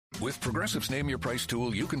With Progressive's Name Your Price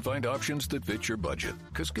tool, you can find options that fit your budget,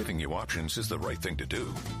 because giving you options is the right thing to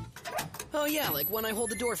do. Oh yeah, like when I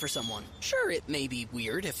hold the door for someone. Sure, it may be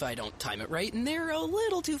weird if I don't time it right, and they're a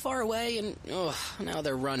little too far away, and now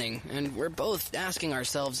they're running. And we're both asking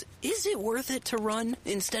ourselves, is it worth it to run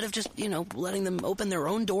instead of just, letting them open their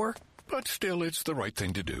own door? But still, it's the right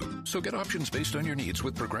thing to do. So get options based on your needs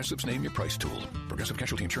with Progressive's Name Your Price tool. Progressive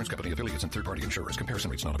Casualty Insurance Company, affiliates, and third-party insurers.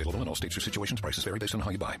 Comparison rates not available in all states or situations. Prices vary based on how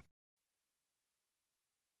you buy.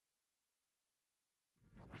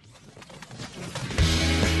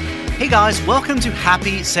 Hey guys, welcome to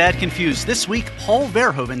Happy, Sad, Confused. This week, Paul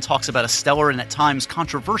Verhoeven talks about a stellar and at times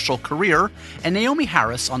controversial career, and Naomie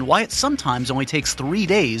Harris on why it sometimes only takes 3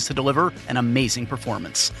 days to deliver an amazing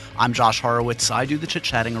performance. I'm Josh Horowitz. I do the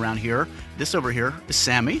chit-chatting around here. This over here is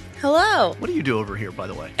Sammy. Hello. What do you do over here, by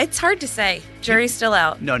the way? It's hard to say. Jury's still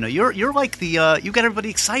out. No, you're like the, you get everybody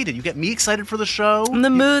excited. You get me excited for the show. I'm the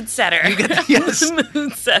mood setter. Yes. The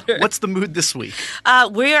mood setter. What's the mood this week?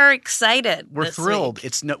 We are excited. We're thrilled.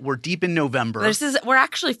 Week. We're deep in November. We're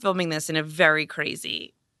actually filming this in a very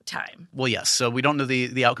crazy time. Well, yes. So we don't know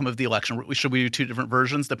the outcome of the election. Should we do two different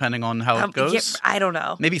versions depending on how it goes? Yeah, I don't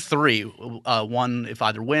know. Maybe three. One if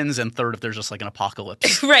either wins, and third if there's just like an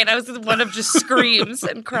apocalypse. Right. I was one of just screams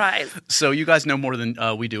and cries. So you guys know more than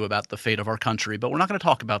we do about the fate of our country, but we're not going to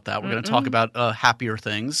talk about that. We're going to talk about happier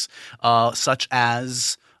things, such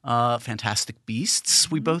as Fantastic Beasts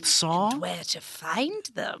we both saw. Where to find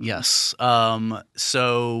them. Yes.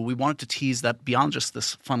 So we wanted to tease that beyond just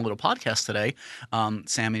this fun little podcast today,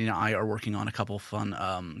 Sammy and I are working on a couple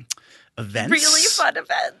fun events. Really fun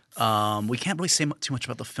events. We can't really say too much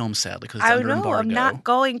about the film, sadly, because it's under embargo. I'm not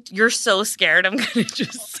going. You're so scared. I'm going to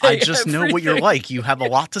just say I just know what you're everything. like. You have a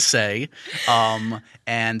lot to say,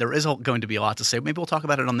 and there is going to be a lot to say. Maybe we'll talk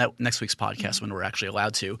about it on next week's podcast when we're actually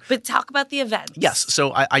allowed to. But talk about the events. Yes.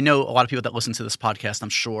 So I know a lot of people that listen to this podcast, I'm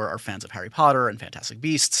sure, are fans of Harry Potter and Fantastic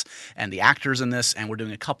Beasts and the actors in this, and we're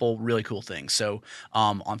doing a couple really cool things. So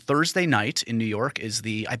on Thursday night in New York is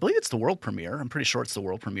I believe it's the world premiere. I'm pretty sure it's the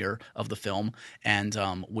world premiere of the film, and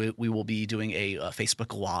we will be doing a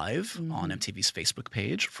Facebook Live on MTV's Facebook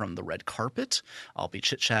page from the red carpet. I'll be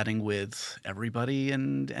chit-chatting with everybody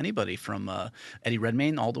and anybody from Eddie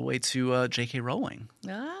Redmayne all the way to J.K. Rowling.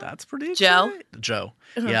 That's pretty Joe? exciting. Joe.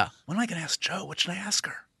 Yeah. What am I going to ask Joe? What should I ask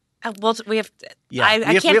her? Well, we have. Yeah,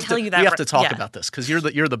 I can't tell you that. We have to talk about this because you're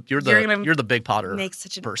the big Potter make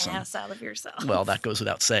such an person. ass out of yourself. Well, that goes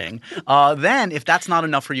without saying. Then, if that's not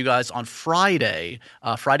enough for you guys, on Friday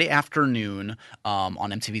afternoon, on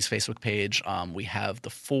MTV's Facebook page, we have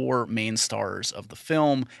the four main stars of the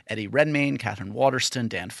film: Eddie Redmayne, Catherine Waterston,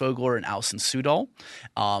 Dan Fogler, and Alison Sudol.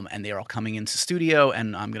 And they are all coming into studio,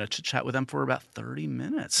 and I'm going to chat with them for about 30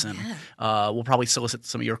 minutes, and we'll probably solicit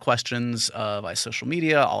some of your questions via social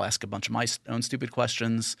media. I'll ask a bunch of my own stupid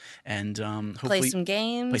questions, and hopefully play some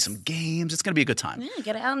games. It's going to be a good time. Yeah,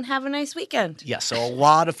 get out and have a nice weekend. Yeah, so a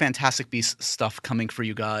lot of Fantastic Beasts stuff coming for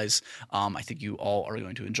you guys. I think you all are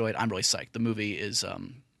going to enjoy it. I'm really psyched. The movie is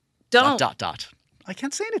Don't. ... I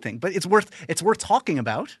can't say anything, but it's worth talking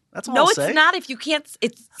about. That's all No, I'll it's say. not. If you can't,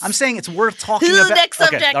 it's. I'm saying it's worth talking about. Next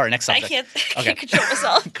subject. Okay, all right, next subject. I can't control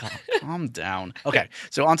myself. Calm down. Okay,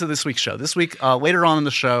 so on to this week's show. This week, later on in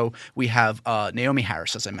the show, we have Naomie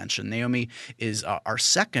Harris, as I mentioned. Naomie is our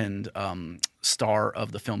second star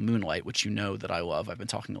of the film Moonlight, which you know that I love. I've been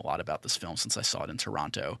talking a lot about this film since I saw it in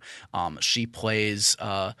Toronto. She plays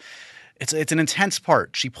It's an intense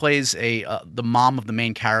part. She plays the mom of the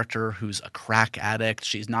main character who's a crack addict.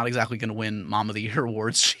 She's not exactly going to win Mom of the Year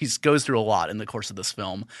awards. She goes through a lot in the course of this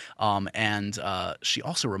film. And she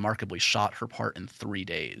also remarkably shot her part in 3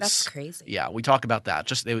 days. That's crazy. Yeah, we talk about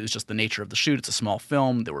that. It was just the nature of the shoot. It's a small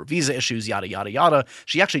film. There were visa issues, yada, yada, yada.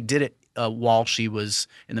 She actually did it while she was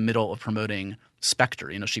in the middle of promoting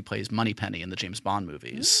Spectre. She plays Moneypenny in the James Bond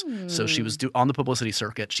movies. So she was on the publicity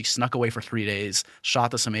circuit. She snuck away for 3 days, shot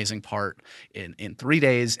this amazing part in 3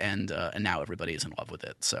 days, and now everybody is in love with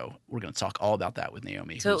it. So we're going to talk all about that with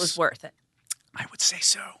Naomie. So it was worth it. I would say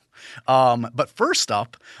so. But first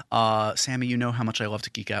up, Sammy, you know how much I love to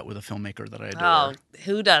geek out with a filmmaker that I adore. Oh,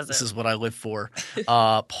 who doesn't? This is what I live for.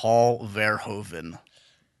 Paul Verhoeven.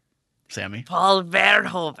 Sammy? Paul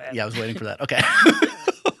Verhoeven. Yeah, I was waiting for that. Okay.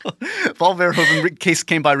 Paul Verhoeven case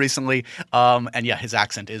came by recently, and yeah, his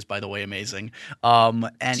accent is, by the way, amazing.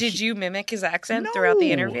 And Did you mimic his accent throughout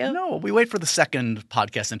the interview? No, we wait for the second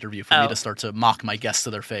podcast interview for me to start to mock my guests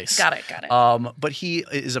to their face. Got it. But he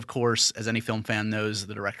is, of course, as any film fan knows,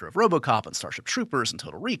 the director of RoboCop and Starship Troopers and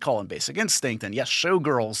Total Recall and Basic Instinct and yes,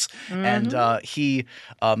 Showgirls. And he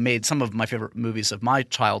made some of my favorite movies of my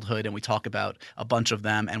childhood, and we talk about a bunch of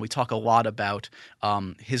them, and we talk a lot about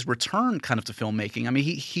his return kind of to filmmaking. I mean,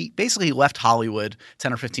 he basically left Hollywood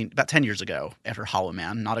about 10 years ago after Hollow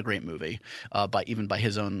Man, not a great movie, even by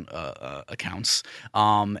his own accounts,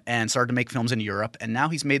 and started to make films in Europe. And now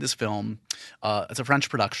he's made this film. It's a French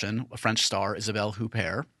production, a French star, Isabelle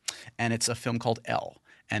Huppert, and it's a film called Elle.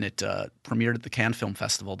 And it premiered at the Cannes Film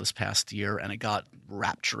Festival this past year, and it got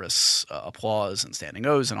rapturous applause and standing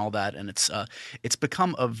O's and all that. And it's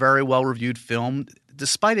become a very well-reviewed film,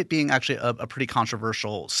 despite it being actually a pretty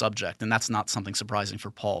controversial subject. And that's not something surprising for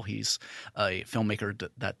Paul. He's a filmmaker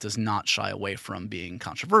that does not shy away from being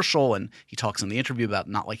controversial, and he talks in the interview about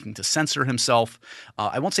not liking to censor himself.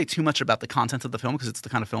 I won't say too much about the content of the film because it's the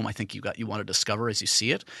kind of film I think you want to discover as you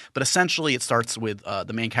see it. But essentially it starts with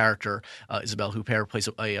the main character, Isabelle Huppert, plays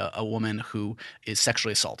a woman who is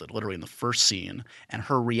sexually assaulted, literally in the first scene. And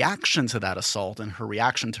her reaction to that assault and her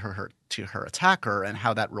reaction to her attacker and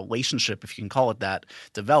how that relationship, if you can call it that,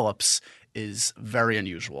 develops is very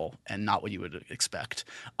unusual and not what you would expect.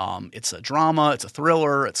 It's a drama, it's a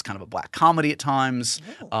thriller, it's kind of a black comedy at times.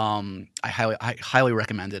 I highly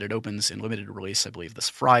recommend it. It opens in limited release, I believe, this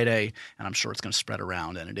Friday, and I'm sure it's going to spread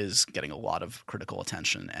around, and it is getting a lot of critical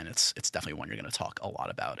attention, and it's definitely one you're going to talk a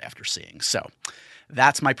lot about after seeing. So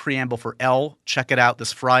that's my preamble for Elle. Check it out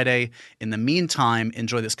this Friday. In the meantime,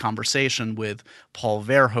 enjoy this conversation with Paul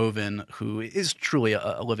Verhoeven, who is truly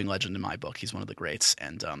a living legend in my book. He's one of the greats,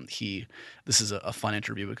 and this is a fun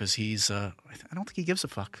interview because he's I don't think he gives a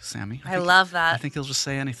fuck, Sammy. I love that. I think he'll just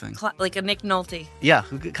say anything. Like a Nick Nolte. Yeah,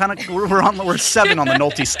 kind of. We're 7 on the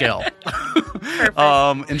Nolte scale.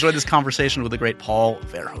 Perfect. Enjoy this conversation with the great Paul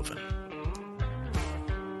Verhoeven.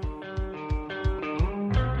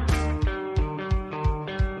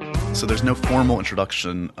 So there's no formal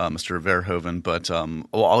introduction, Mr. Verhoeven, but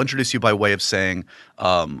I'll introduce you by way of saying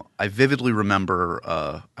I vividly remember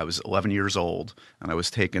I was 11 years old and I was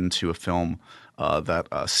taken to a film that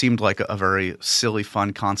seemed like a very silly,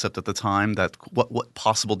 fun concept at the time, that what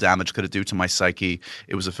possible damage could it do to my psyche.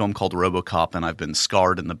 It was a film called RoboCop, and I've been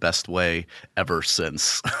scarred in the best way ever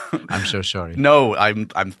since. I'm so sorry. No,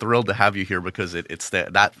 I'm thrilled to have you here because it's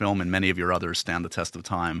that film and many of your others stand the test of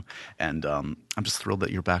time. And I'm just thrilled that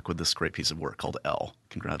you're back with this great piece of work called Elle.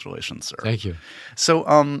 Congratulations, sir. Thank you. So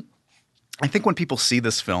I think when people see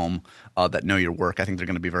this film that know your work, I think they're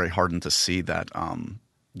going to be very heartened to see that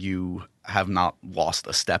you have not lost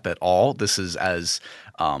a step at all. This is as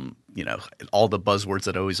all the buzzwords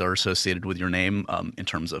that always are associated with your name in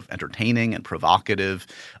terms of entertaining and provocative,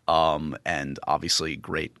 and obviously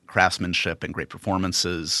great craftsmanship and great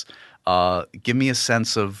performances. Give me a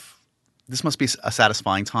sense of this must be a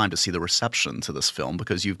satisfying time to see the reception to this film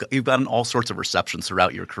because you've gotten all sorts of receptions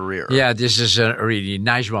throughout your career. Yeah, this is a really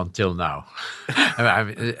nice one till now.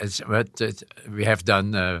 We have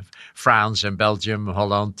done France and Belgium,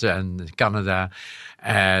 Holland and Canada,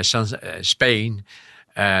 Spain.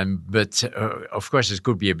 But of course, it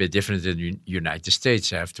could be a bit different in the United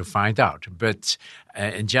States. I have to find out. But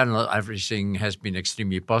in general, everything has been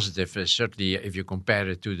extremely positive. Certainly, if you compare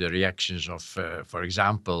it to the reactions of, for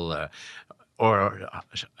example,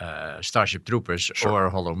 Starship Troopers or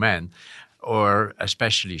Hollow Man, or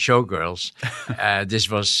especially Showgirls, this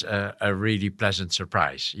was a really pleasant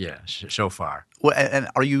surprise. Yeah, so far. Well, and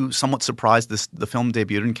are you somewhat surprised the film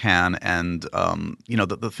debuted in Cannes, and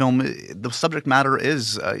the film, the subject matter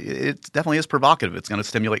is it definitely is provocative. It's going to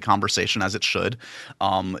stimulate conversation as it should.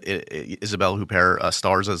 Isabelle Huppert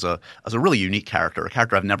stars as a really unique character, a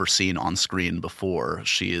character I've never seen on screen before.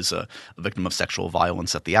 She is a victim of sexual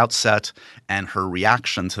violence at the outset, and her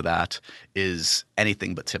reaction to that is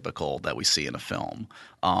anything but typical that we see in a film.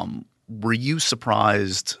 Were you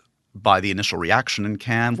surprised by the initial reaction in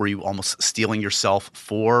Cannes? Were you almost steeling yourself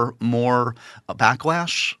for more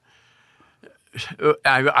backlash?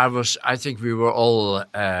 I think we were all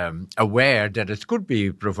aware that it could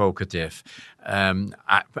be provocative.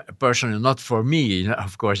 Personally, not for me.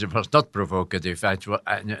 Of course, it was not provocative.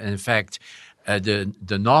 In fact,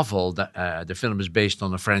 the novel, the film is based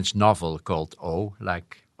on a French novel called O,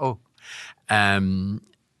 like O.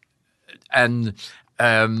 And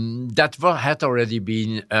that had already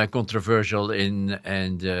been controversial in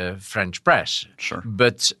the French press. Sure.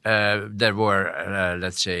 But there were,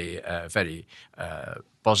 let's say, very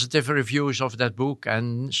positive reviews of that book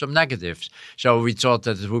and some negatives. So we thought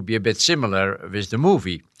that it would be a bit similar with the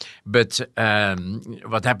movie. But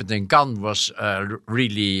what happened in Cannes was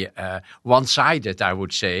really one-sided, I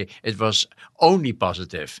would say. It was only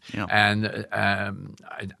positive. Yeah. And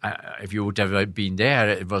if you would have been there,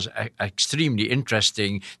 it was extremely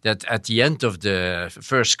interesting that at the end of the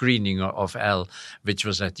first screening of Elle, which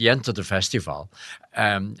was at the end of the festival,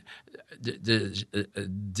 the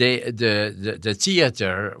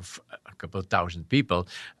theater, a couple of thousand people,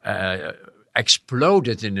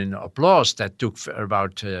 exploded in an applause that took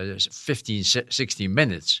about 15, 16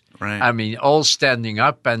 minutes. Right. I mean, all standing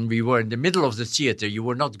up, and we were in the middle of the theater. You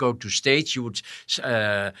would not go to stage; you would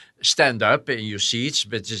stand up in your seats,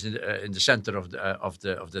 but just in the center of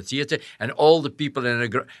the theater, and all the people in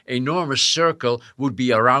an enormous circle would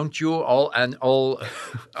be around you, all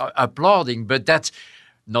applauding. But that's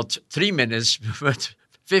not 3 minutes, but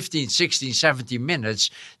 15, 16, 17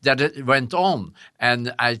 minutes that it went on.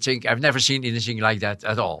 And I think I've never seen anything like that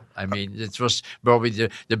at all. I mean, it was probably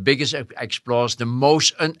the biggest applause, the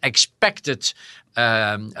most unexpected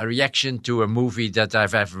reaction to a movie that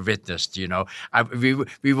I've ever witnessed. You know,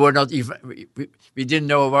 we were not even we didn't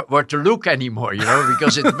know where to look anymore. You know,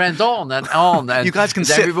 because it went on and on. And you guys can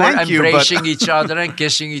then sit. we were Thank embracing you, each other and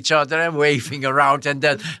kissing each other and waving around, and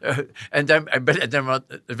then it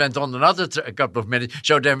went on another a couple of minutes.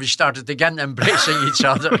 So then we started again embracing each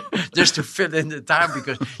other just to fill in the time,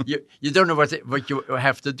 because you don't know what you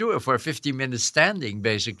have to do for 15 minutes standing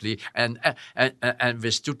basically, and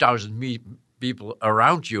with 2,000 people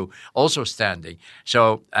around you also standing.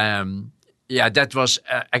 So yeah, that was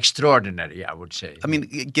extraordinary, I would say. I mean,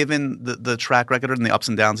 given the track record and the ups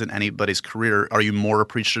and downs in anybody's career, are you more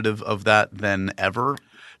appreciative of that than ever?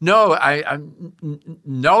 No,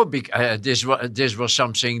 no. This was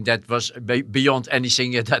something that was beyond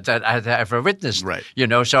anything that I had ever witnessed. Right. You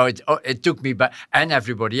know, so it took me by, and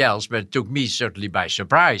everybody else, but it took me certainly by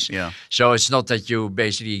surprise. Yeah. So it's not that you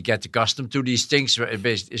basically get accustomed to these things.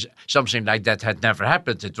 Something like that had never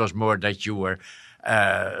happened. It was more that you were,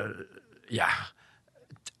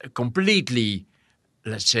 completely,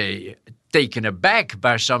 let's say, taken aback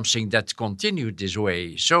by something that continued this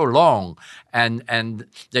way so long, and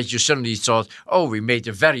that you suddenly thought, oh, we made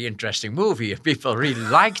a very interesting movie. People really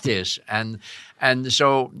like this, and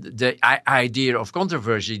so the idea of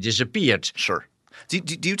controversy disappeared. Sure.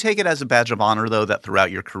 Do you take it as a badge of honor, though, that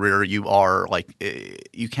throughout your career you are like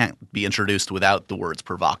you can't be introduced without the words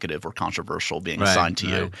provocative or controversial being assigned to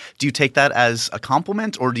you? Do you take that as a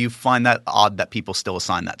compliment, or do you find that odd that people still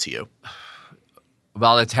assign that to you?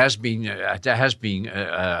 Well, it has been. There has been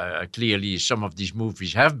clearly some of these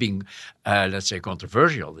movies have been, let's say,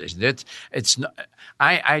 controversial, isn't it? It's not.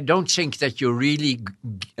 I don't think that you really,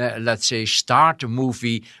 let's say, start a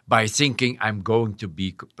movie by thinking I'm going to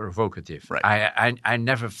be provocative. Right. I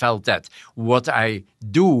never felt that. What I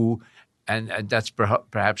do, and that's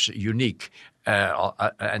perhaps unique,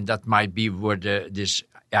 and that might be where this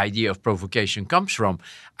idea of provocation comes from.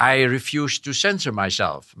 I refuse to censor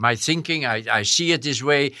myself. My thinking, I see it this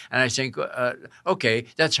way, and I think, okay,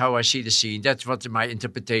 that's how I see the scene. That's what my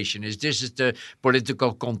interpretation is. This is the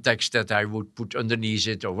political context that I would put underneath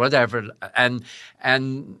it, or whatever. And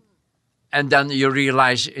then you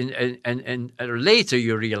realize, and later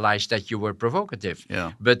you realize that you were provocative.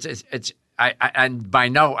 Yeah. But it's. And by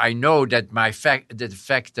now I know that the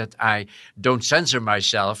fact that I don't censor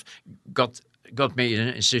myself got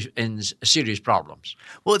me in serious problems.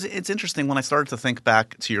 Well, it's interesting when I started to think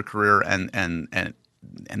back to your career and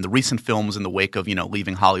the recent films in the wake of,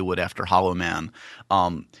 leaving Hollywood after Hollow Man.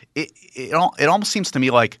 It almost seems to me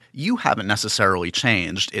like you haven't necessarily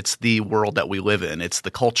changed. It's the world that we live in. It's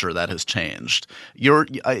the culture that has changed.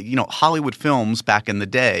 Hollywood films back in the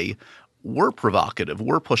day were provocative.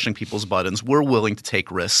 We're pushing people's buttons. We're willing to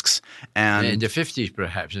take risks. And in the 50s,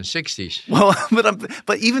 perhaps, and 60s. Well,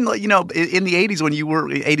 but even in the 80s, when you were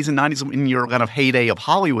 80s and 90s, in your kind of heyday of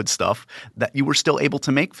Hollywood stuff, that you were still able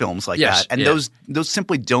to make films like that, and those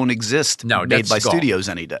simply don't exist made by studios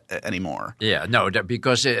anymore. Yeah, no,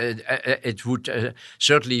 because it would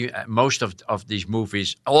certainly most of these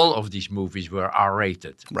movies, all of these movies were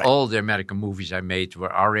R-rated. Right. All the American movies I made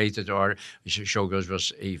were R-rated, or Showgirls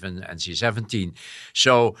was even NC-17.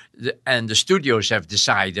 So, the studios have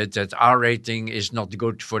decided that R rating is not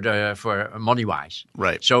good for money-wise.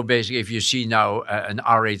 Right. So basically, if you see now an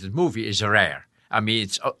R-rated movie is rare. I mean,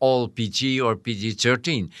 it's all PG or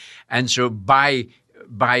PG-13, and so by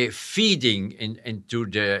feeding into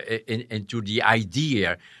the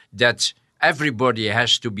idea that everybody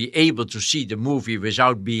has to be able to see the movie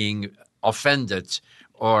without being offended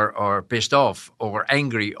or pissed off or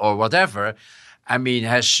angry or whatever. I mean,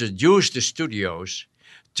 has seduced the studios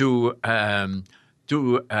to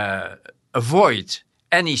avoid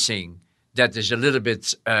anything that is a little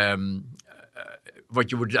bit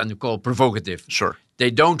what you would call provocative. Sure. They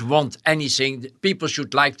don't want anything. People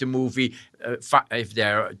should like the movie. If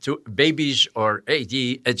they're babies or AD,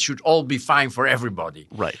 it should all be fine for everybody.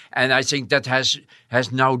 Right. And I think that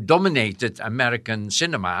has now dominated American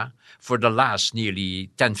cinema for the last nearly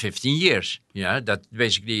 10, 15 years. Yeah, that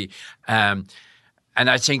basically... and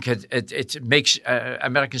I think it makes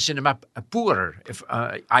American cinema poorer,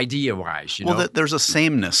 idea-wise. Well, there's a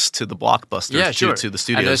sameness to the blockbusters, to the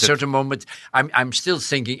studios. At a certain moment, I'm still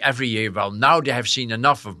thinking every year, well, now they have seen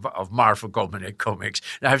enough of Marvel comics.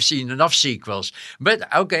 They have seen enough sequels. But,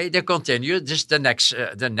 okay, they continue. This is the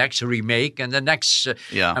next remake and the next...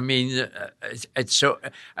 I mean, it's so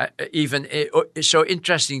so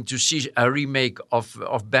interesting to see a remake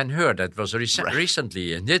of Ben-Hur that was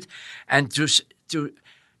recently in it. And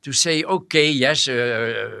to say, okay, yes,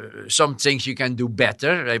 some things you can do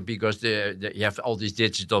better, right, because you have all these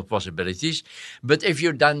digital possibilities. But if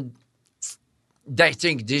you're done, they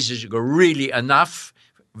think this is really enough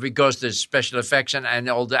because the special effects and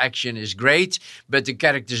all the action is great, but the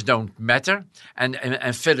characters don't matter, and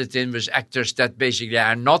fill it in with actors that basically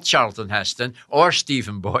are not Charlton Heston or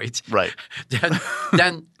Stephen Boyd. Right.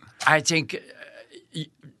 then I think...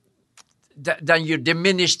 then you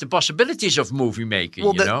diminish the possibilities of movie making.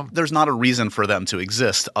 Well, there's not a reason for them to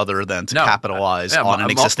exist other than to capitalize on an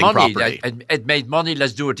existing property. It made money.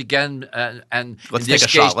 Let's do it again. And let's in this take a case,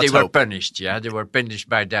 shot. Let's they were hope. punished. Yeah, they were punished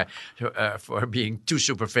by for being too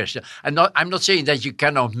superficial. And I'm not saying that you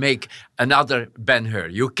cannot make another Ben-Hur.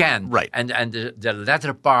 You can. Right. And the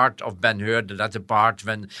latter part of Ben-Hur, the latter part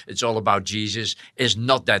when it's all about Jesus, is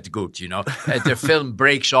not that good. The film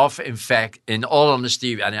breaks off. In fact, in all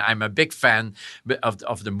honesty, and I'm a big fan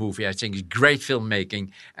of the movie. I think it's great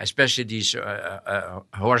filmmaking, especially these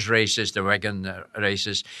horse races, the wagon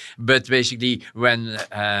races. But basically, when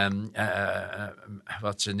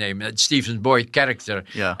what's the name? Stephen Boyd character,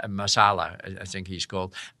 Masala, I think he's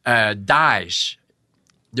called, dies.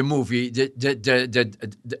 The movie,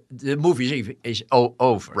 the movie is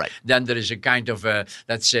over. Right. Then there is a kind of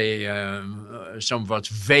let's say, somewhat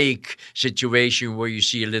vague situation where you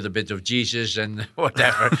see a little bit of Jesus and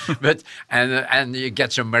whatever, but and you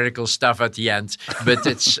get some miracle stuff at the end, but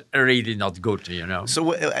it's really not good,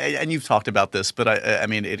 So, and you've talked about this, but I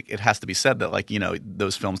mean, it has to be said that, like,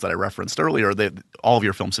 those films that I referenced earlier, all of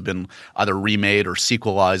your films have been either remade or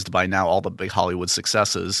sequelized by now all the big Hollywood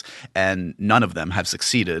successes, and none of them have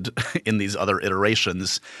succeeded in these other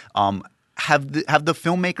iterations. Have the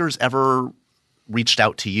filmmakers ever reached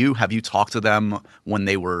out to you? Have you talked to them when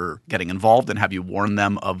they were getting involved, and have you warned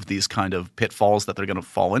them of these kind of pitfalls that they're going to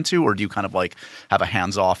fall into, or do you kind of like have a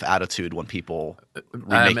hands-off attitude when people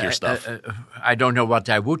remake your stuff? I don't know what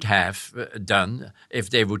I would have done if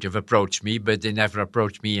they would have approached me, but they never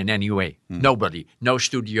approached me in any way. Nobody, no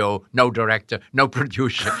studio, no director, no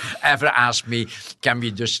producer ever asked me, can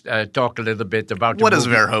we just talk a little bit about the What movie?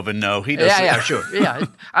 does Verhoeven know? He does. Yeah, sure. Yeah,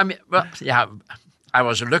 I mean, well, yeah. I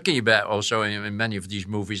was lucky, but also in many of these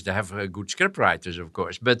movies they have good scriptwriters, of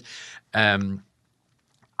course. But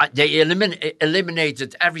they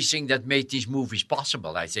eliminated everything that made these movies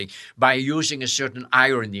possible, I think, by using a certain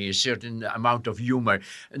irony, a certain amount of humor,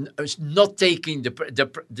 and not taking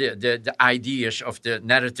the ideas of the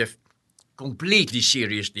narrative completely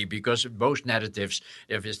seriously, because most narratives,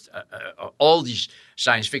 all these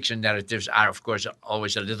science fiction narratives are, of course,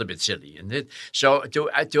 always a little bit silly, isn't it? So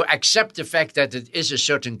to accept the fact that it is a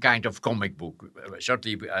certain kind of comic book,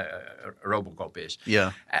 certainly RoboCop is.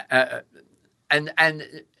 Yeah. And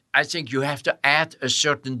I think you have to add a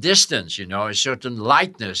certain distance, a certain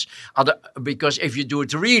lightness. Because if you do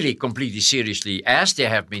it really completely seriously, as they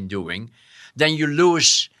have been doing, then you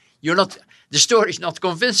lose. The story is not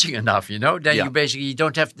convincing enough, Then you basically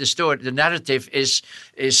don't have the story. The narrative is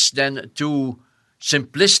then too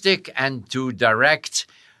simplistic and too direct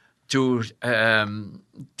to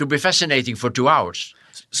be fascinating for 2 hours.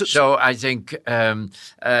 So I think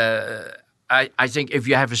I think if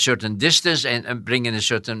you have a certain distance and bring in a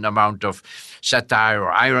certain amount of satire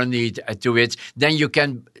or irony to it, then you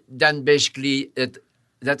can basically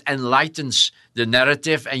that enlightens the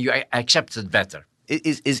narrative and you accept it better.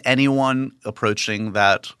 Is anyone approaching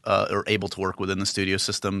that or able to work within the studio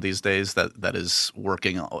system these days that is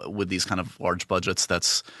working with these kind of large budgets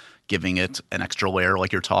that's giving it an extra layer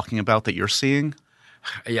like you're talking about that you're seeing?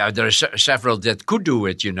 Yeah, there are several that could do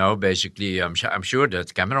it, Basically, I'm sure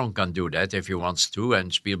that Cameron can do that if he wants to,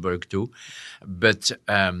 and Spielberg too. But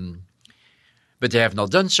but they have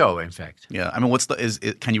not done so. In fact, Yeah, I mean,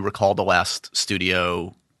 can you recall the last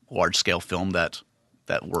studio large-scale film that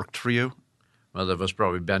worked for you? well, that was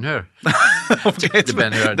probably Ben-Hur. Okay, The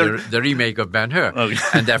Ben-Hur, the remake of Ben-Hur. Oh, yeah.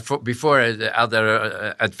 And therefore, before the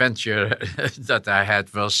other adventure that I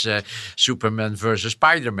had was Superman versus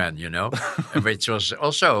Spider-Man, which was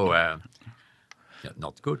also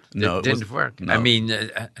not good. No, It didn't work. no. I mean,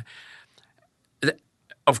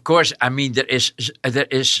 of course, I mean, there is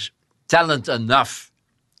talent enough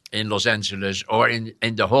in Los Angeles or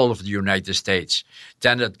in the whole of the United States.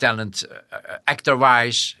 Talent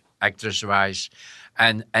actor-wise, actress-wise,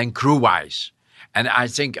 and crew-wise. And I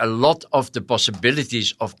think a lot of the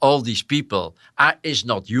possibilities of all these people is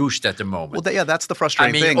not used at the moment. Well, that's the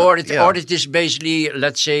frustrating thing. Or it is basically,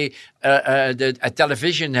 let's say, a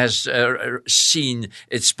television has seen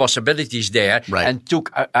its possibilities there Right. and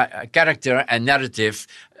took a character and narrative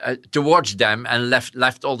towards them and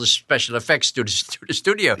left all the special effects to the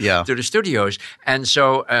studio, to the studios, and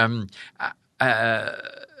so.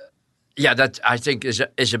 Yeah, that I think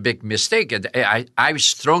is a big mistake. I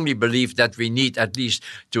strongly believe that we need, at least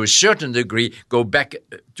to a certain degree, go back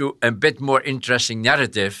to a bit more interesting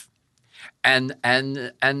narrative, and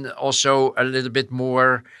also a little bit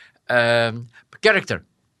more character.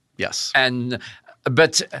 Yes.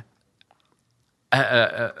 But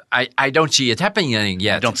I don't see it happening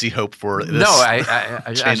yet. I don't see hope for this. No,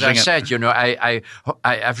 as I changing it. said, I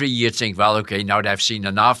every year think, well, okay, now they've seen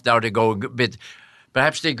enough. Now they go a bit.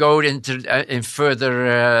 Perhaps they go into in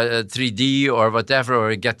further 3D or whatever,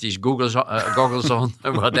 or get these goggles on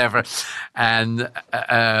or whatever, and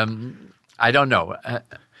I don't know.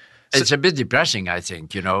 It's a bit depressing, I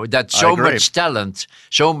think. That so much talent,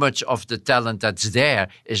 so much of the talent that's there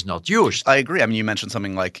is not used. I agree. I mean, you mentioned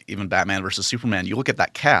something like even Batman versus Superman. You look at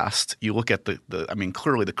that cast. You look at I mean,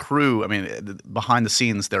 clearly the crew. I mean, behind the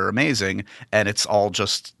scenes, they're amazing, and it's all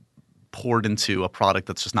just poured into a product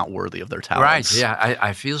that's just not worthy of their talents. Right, yeah,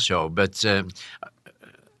 I feel so. But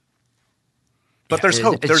there's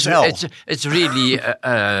hope. There's hell. It's really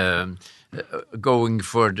going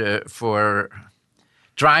for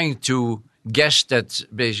trying to guess that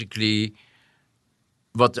basically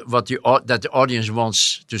that the audience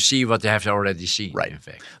wants to see what they have already seen. Right. In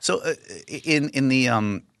fact. So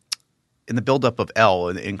in the buildup of Elle,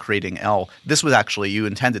 in creating Elle, this was actually, you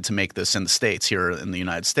intended to make this in the States, here in the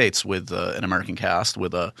United States, with an American cast,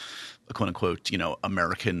 with a quote unquote,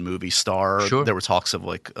 American movie star. Sure. There were talks of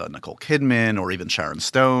like Nicole Kidman or even Sharon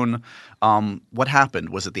Stone. What happened?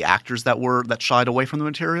 Was it the actors that shied away from the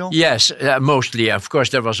material? Yes, mostly. Of course,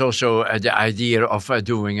 there was also the idea of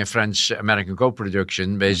doing a French-American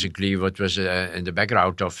co-production. Basically, what was in the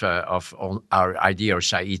background of our idea, or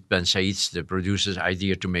Said Ben Said's, the producer's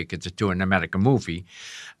idea, to make it to an American movie.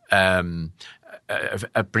 That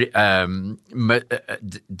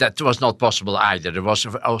was not possible either. There was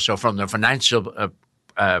also, from the financial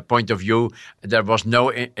point of view, there was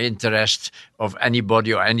no interest of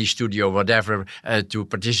anybody or any studio, whatever, to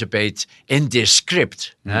participate in this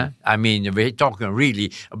script. I mean, we're talking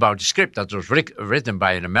really about a script that was written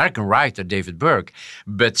by an American writer, David Burke,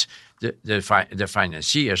 but the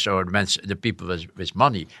financiers, or the people with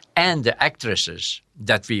money, and the actresses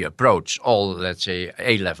that we approached, all, let's say,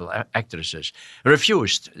 A-level actresses,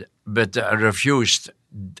 refused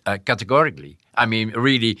categorically. I mean,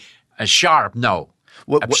 really a sharp no.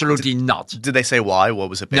 Absolutely not. Did they say why? What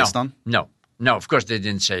was it based on? No, of course they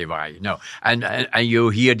didn't say why. No, and you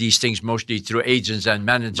hear these things mostly through agents and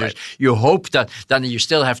managers. Right. You hope that, then you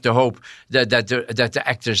still have to hope that the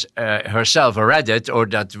actress herself read it, or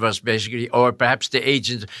that was basically, or perhaps the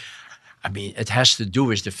agent. I mean, it has to do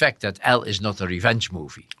with the fact that Elle is not a revenge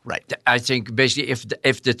movie. Right. I think basically,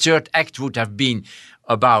 if the third act would have been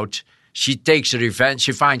about, she takes revenge.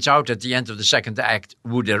 She finds out at the end of the second act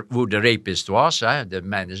who the rapist was. The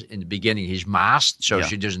man is, in the beginning, he's masked, so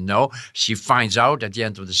she doesn't know. She finds out at the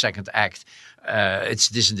end of the second act it's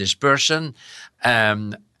this person.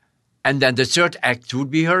 And then the third act would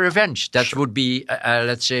be her revenge. That would be,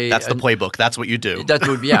 let's say... That's the playbook. That's what you do. That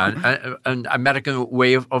would be an American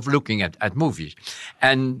way of looking at movies.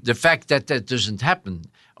 And the fact that doesn't happen,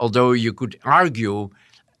 although you could argue,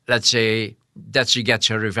 let's say, that she gets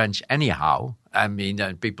her revenge anyhow. I mean,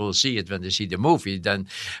 people see it when they see the movie.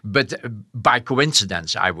 But by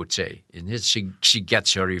coincidence, I would say, she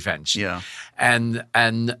gets her revenge. Yeah.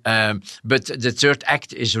 But the third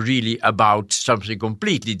act is really about something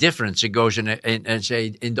completely different. It goes in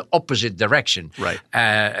the opposite direction, right?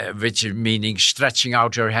 Which meaning stretching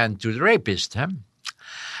out her hand to the rapist.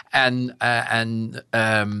 And I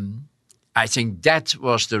think that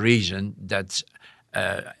was the reason that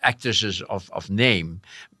actresses of name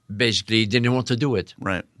basically didn't want to do it.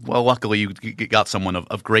 Right. Well, luckily you got someone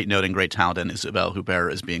of great note and great talent, and Isabelle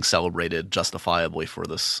Huppert is being celebrated justifiably for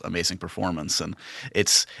this amazing performance. And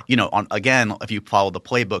it's, again, if you follow the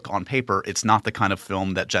playbook on paper, it's not the kind of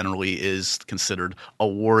film that generally is considered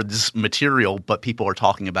awards material, but people are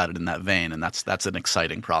talking about it in that vein, and that's an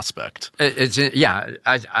exciting prospect. It's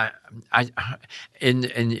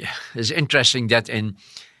interesting that in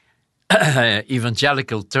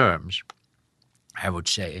evangelical terms, I would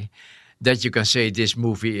say, that you can say this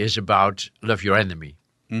movie is about love your enemy.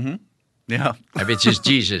 Mm-hmm. Yeah. Which is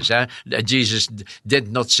Jesus. Jesus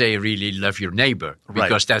did not say really love your neighbor,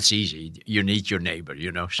 because that's easy. You need your neighbor,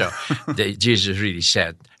 So Jesus really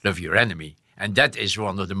said love your enemy. And that is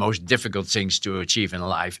one of the most difficult things to achieve in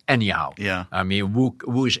life anyhow. Yeah. I mean,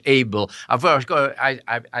 who is able... I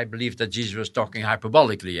believe that Jesus was talking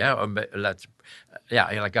hyperbolically.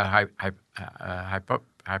 Like a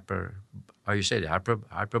hyper... How you say that?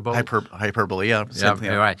 Hyperbole? Hyperbole, yeah.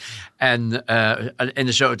 Right. And in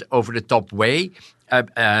a sort of over-the-top way.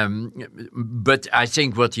 But I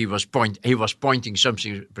think what he was pointing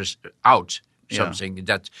something out. Something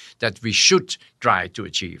that we should try to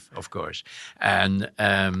achieve, of course, and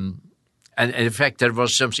in fact there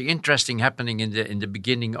was something interesting happening in the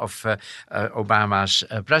beginning of Obama's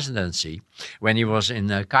presidency, when he was in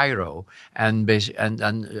Cairo and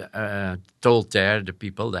told the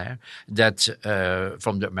people there that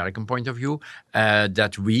from the American point of view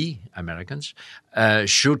that we Americans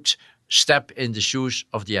should step in the shoes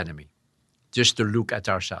of the enemy, just to look at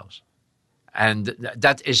ourselves, and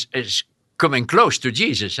that is coming close to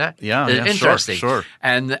Jesus, huh? Yeah, interesting. Sure.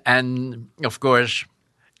 And of course,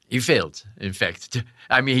 he failed. In fact,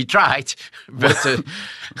 I mean, he tried, but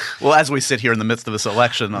well, as we sit here in the midst of this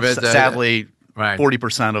election, sadly,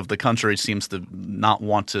 40% of the country seems to not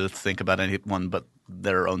want to think about anyone but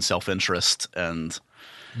their own self-interest. And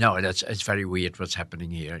no, it's very weird what's happening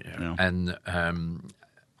here, and.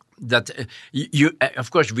 That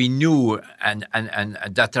of course, we knew and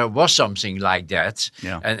that there was something like that.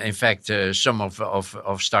 Yeah. And in fact, some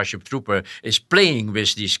of Starship Trooper is playing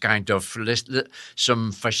with these kind of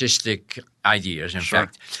some fascistic ideas, in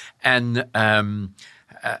fact. And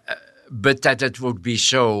but that it would be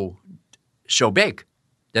so big.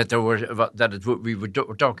 That we were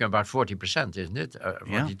talking about 40%, isn't it?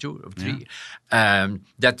 42 or 3.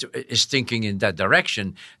 That is thinking in that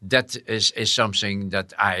direction. That is something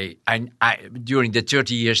that I during the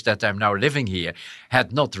 30 years that I'm now living here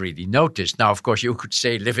had not really noticed. Now, of course, you could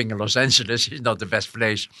say living in Los Angeles is not the best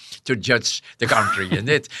place to judge the country, isn't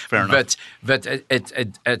it? Fair enough. But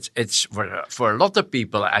it's for a lot of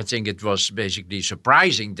people, I think it was basically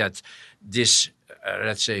surprising that this.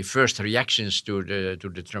 Let's say, first reactions to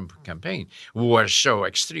the Trump campaign were so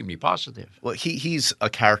extremely positive. Well, he's a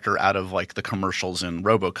character out of like the commercials in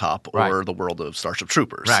RoboCop or the world of Starship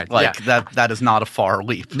Troopers. Right. Like that is not a far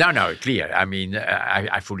leap. No, clear. I mean,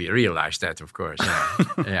 I fully realize that, of course.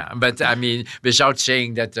 Yeah. But I mean, without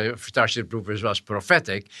saying that the Starship Troopers was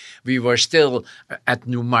prophetic, we were still at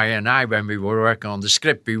Newmeyer and I, when we were working on the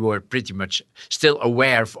script, we were pretty much still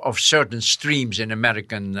aware of certain streams in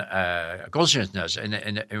American consciousness.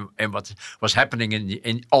 And what was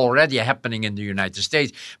happening already happening in the United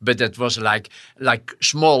States, but that was like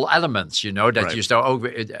small elements, that you start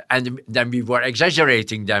over, and then we were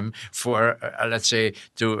exaggerating them for let's say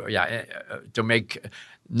to make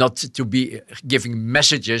not to be giving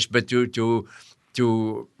messages, but to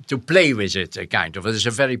play with it, kind of. It's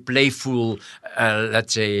a very playful,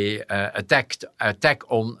 let's say, attack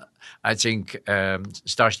on, I think,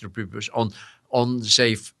 Starship Troopers on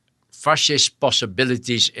say. Fascist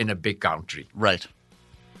possibilities in a big country. Right.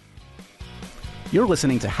 You're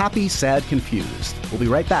listening to Happy, Sad, Confused. We'll be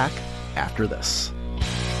right back after this.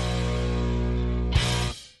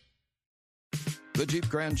 The Jeep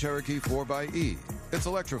Grand Cherokee 4xE. It's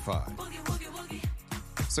electrified.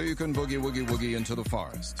 So you can boogie woogie woogie into the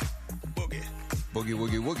forest. Boogie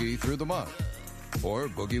woogie woogie through the mud. Or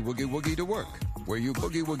boogie woogie woogie to work, where you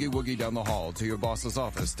boogie woogie woogie down the hall to your boss's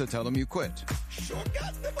office to tell him you quit. Sure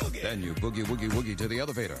got the boogie. Then you boogie woogie woogie to the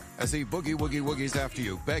elevator as he boogie woogie woogies after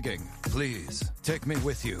you, begging, please, take me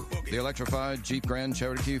with you. Boogie. The electrified Jeep Grand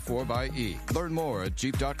Cherokee 4xE. Learn more at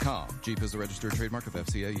Jeep.com. Jeep is a registered trademark of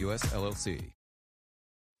FCA US LLC.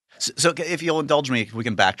 So if you'll indulge me, we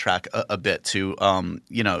can backtrack a bit to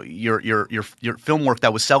your film work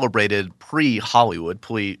that was celebrated pre-Hollywood,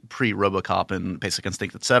 pre-RoboCop and Basic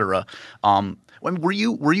Instinct, etc. Were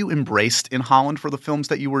you embraced in Holland for the films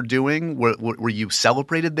that you were doing? Were you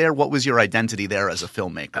celebrated there? What was your identity there as a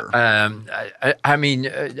filmmaker? I mean,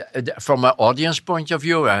 from an audience point of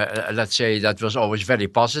view, let's say that was always very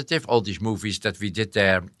positive. All these movies that we did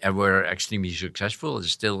there were extremely successful.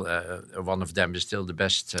 It's still one of them is still the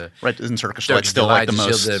best. Right, isn't Turkish Turkish still like the Delight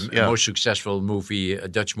most? is still the most successful movie,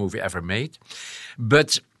 Dutch movie ever made,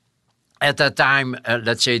 but. At that time,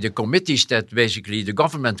 let's say the committees that basically the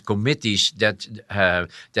government committees that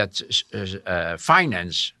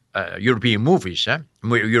finance European movies,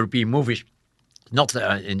 European movies, not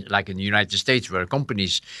like in the United States where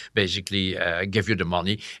companies basically give you the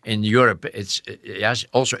money. In Europe, it's yes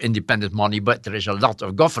also independent money, but there is a lot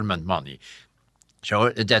of government money.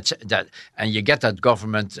 So that's that, and you get that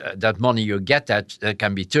government, that money you get that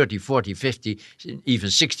can be 30, 40, 50, even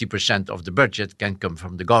 60% of the budget can come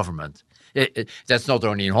from the government. That's not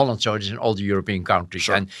only in Holland, so it's in all the European countries.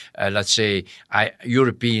 Sure. And let's say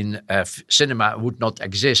European cinema would not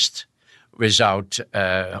exist without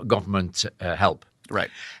government help. Right.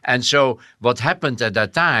 And so what happened at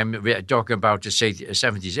that time, we're talking about the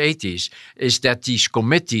 70s, 80s, is that these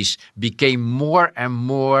committees became more and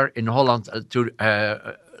more in Holland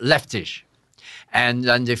leftish. And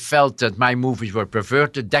then they felt that my movies were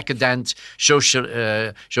perverted, decadent,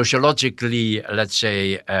 sociologically, let's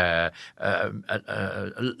say,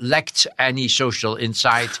 lacked any social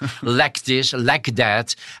insight, lacked this, lacked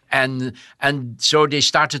that. And so they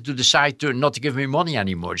started to decide to not give me money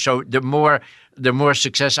anymore. So the more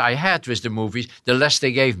success I had with the movies, the less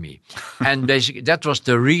they gave me. And basically that was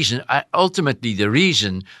the reason, ultimately the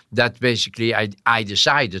reason that basically I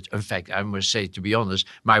decided, in fact, I must say, to be honest,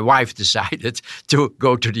 my wife decided to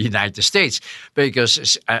go to the United States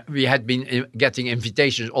because we had been getting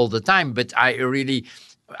invitations all the time, but I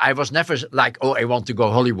was never like, oh, I want to go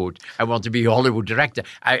Hollywood. I want to be a Hollywood director.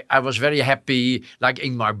 I was very happy, like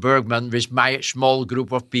Ingmar Bergman, with my small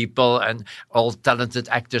group of people and all talented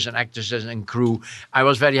actors and actresses and crew. I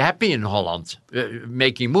was very happy in Holland,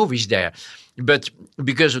 making movies there. But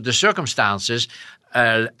because of the circumstances,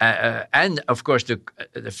 and of course the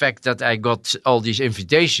fact that I got all these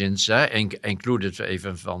invitations, included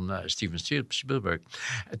even from Steven Spielberg,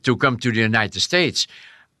 to come to the United States,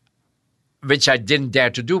 which I didn't dare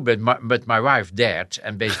to do, but my wife dared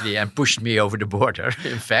and pushed me over the border.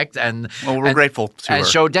 In fact, we're grateful to her. And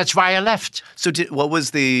so that's why I left. So, was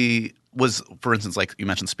for instance, like you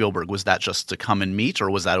mentioned Spielberg, was that just to come and meet, or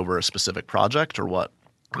was that over a specific project, or what?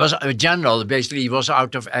 It was a general. Basically, he was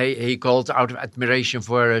he called out of admiration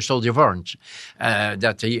for Soldier of Orange,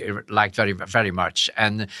 that he liked very, very much,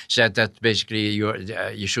 and said that basically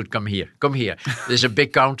you should come here. Come here. There's a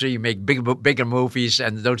big country. You make bigger movies,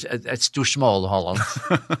 and it's too small, Holland.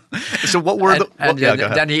 So what were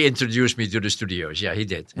then he introduced me to the studios. Yeah, he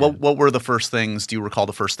did. What were the first things? Do you recall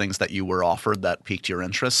the first things that you were offered that piqued your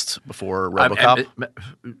interest before RoboCop?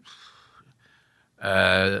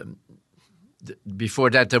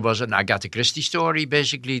 Before that, there was an Agatha Christie story,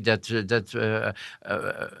 basically that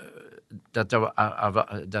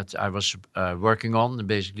I was working on.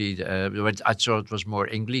 Basically, I thought it was more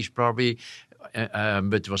English, probably,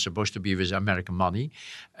 but it was supposed to be with American money.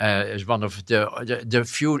 It's one of the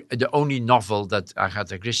only novel that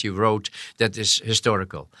Agatha Christie wrote that is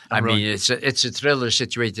historical. I mean, it's a thriller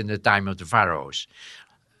situated in the time of the pharaohs.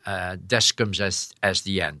 Death Comes as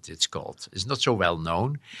the End, it's called. It's not so well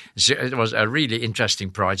known. So it was a really interesting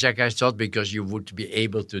project, I thought, because you would be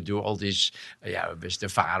able to do all this, with the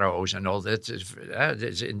pharaohs and all that. Is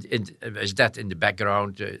that in the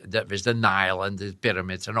background, with the Nile and the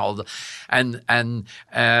pyramids and all and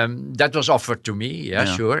that was offered to me,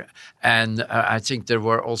 sure. And I think there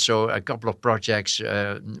were also a couple of projects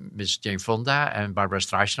with Jane Fonda and Barbara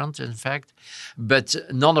Streisand, in fact, but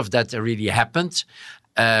none of that really happened.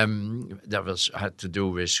 That had to do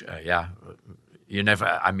with you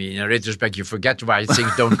never. I mean, in retrospect, you forget why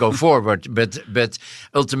things don't go forward. But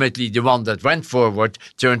ultimately, the one that went forward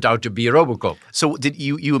turned out to be RoboCop. So, did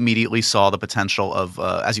you immediately saw the potential of,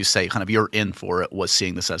 as you say, kind of your in for it was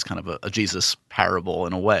seeing this as kind of a Jesus parable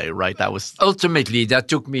in a way, right? That was ultimately that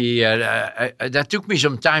took me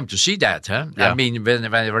some time to see that. Huh? Yeah. I mean,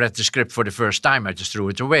 when I read the script for the first time, I just threw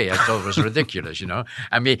it away. I thought it was ridiculous. You know,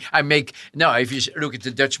 I mean, if you look at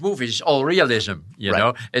the Dutch movies, it's all realism. You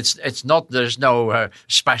know, it's not. There's no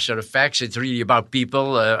special effects. It's really about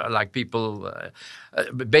people,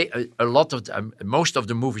 most of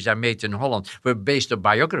the movies I made in Holland were based on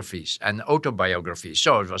biographies and autobiographies.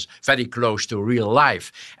 So it was very close to real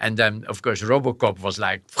life. And then, of course, RoboCop was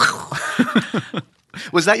like...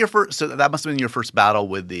 Was that your first? So that must have been your first battle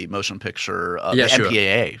with the motion picture, Yeah, the sure.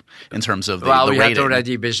 MPAA, in terms of the we rating. had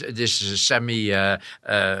already this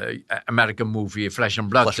semi-American movie, Flesh and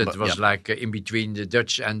Blood, that was like in between the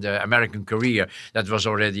Dutch and the American career. That was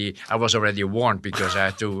already, I was already warned because I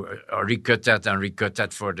had to recut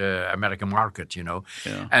that for the American market, you know.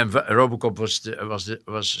 Yeah. And RoboCop was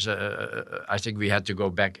I think we had to go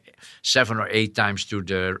back 7 or 8 times to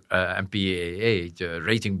the MPAA, the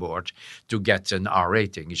rating board, to get an R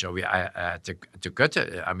rating. So I had to cut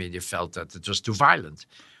it. I mean, they felt that it was too violent.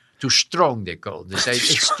 Too strong, they call it. They say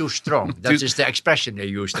it's too strong. That is the expression they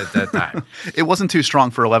used at that time. It wasn't too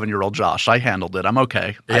strong for 11-year-old Josh. I handled it. I'm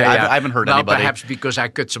okay. I haven't heard anybody. Perhaps because I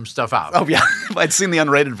cut some stuff out. Oh, yeah. I'd seen the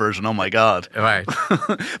unrated version. Oh, my God. Right.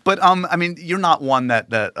 But, I mean, you're not one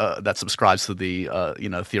that subscribes to the,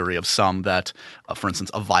 theory of some that, for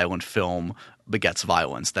instance, a violent film begets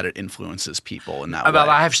violence, that it influences people in that way. Well,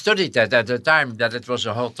 I have studied that at the time that it was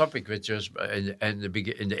a whole topic, which was in the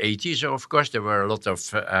 80s. So of course, there were a lot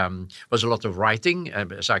of writing,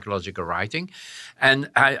 psychological writing, and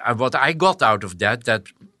what I got out of that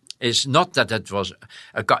is not that it was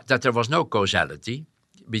that there was no causality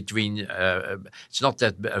between. It's not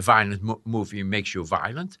that a violent movie makes you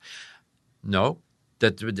violent. No.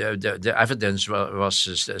 That the evidence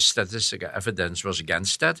was statistical evidence was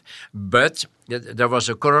against that, but there was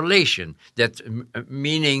a correlation. That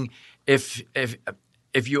meaning, if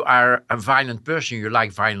you are a violent person, you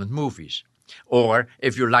like violent movies, or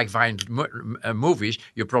if you like violent movies,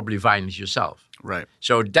 you're probably violent yourself. Right.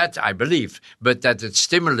 So that I believe, but that it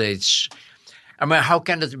stimulates. I mean, how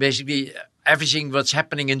can it basically? Everything what's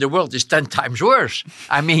happening in the world is 10 times worse.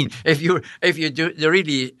 I mean, if you do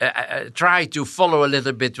really try to follow a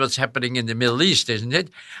little bit what's happening in the Middle East, isn't it?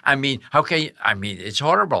 I mean, how can you? I mean, it's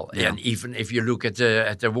horrible. Yeah. And even if you look at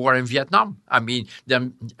the war in Vietnam, I mean,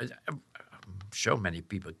 so many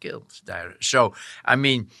people killed there. So, I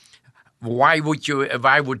mean, why would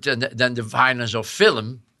then the violence of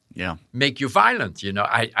film make you violent? You know,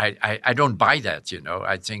 I don't buy that. You know,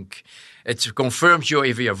 I think. It confirms you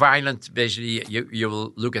if you're violent. Basically, you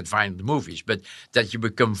will look at violent movies, but that you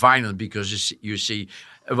become violent because you see.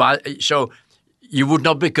 Well, so you would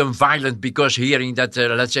not become violent because hearing that,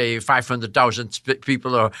 let's say, 500,000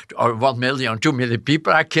 people or 1 million or 2 million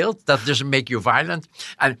people are killed. That doesn't make you violent.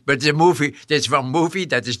 But the movie, there's one movie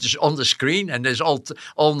that is just on the screen and is all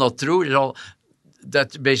not true. It's all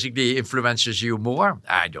that basically influences you more.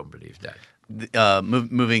 I don't believe that.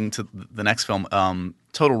 Moving to the next film,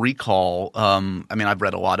 Total Recall. I mean, I've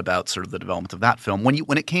read a lot about sort of the development of that film.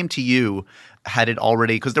 When it came to you, had it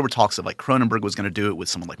already? Because there were talks of like Cronenberg was going to do it with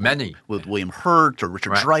someone like with William Hurt or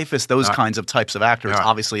Richard Dreyfuss, those kinds of types of actors.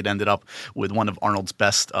 Obviously, it ended up with one of Arnold's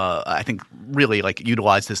best. I think really like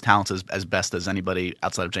utilized his talents as best as anybody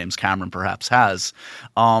outside of James Cameron perhaps has.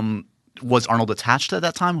 Was Arnold attached at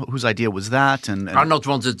that time? Whose idea was that? And Arnold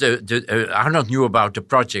wanted Arnold knew about the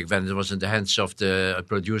project when it was in the hands of the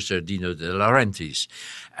producer Dino De Laurentiis,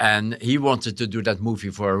 and he wanted to do that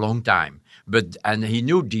movie for a long time. And he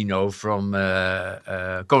knew Dino from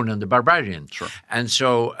Conan the Barbarian. Sure. And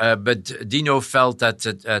so, but Dino felt that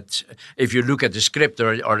if you look at the script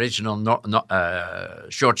or original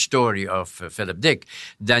short story of Philip Dick,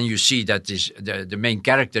 then you see that the main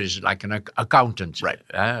character is like an accountant, right?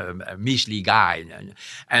 A measly guy.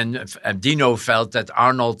 And Dino felt that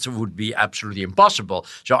Arnold would be absolutely impossible.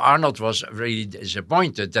 So Arnold was really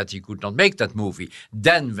disappointed that he could not make that movie.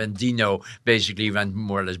 Then when Dino basically went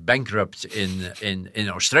more or less bankrupt in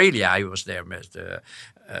Australia, I was there with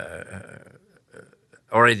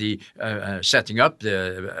already setting up.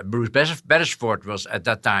 Bruce Beresford was at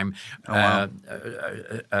that time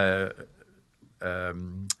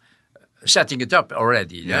setting it up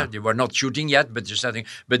already. Yeah? They were not shooting yet, but just setting.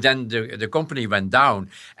 But then the company went down,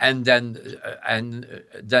 and then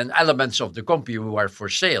elements of the company were for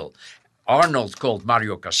sale. Arnold called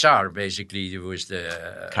Mario Kassar, basically, who was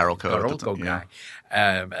the Carolco guy,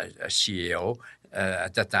 CEO,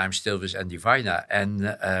 at that time still with Andy Vajna,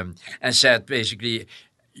 and said basically,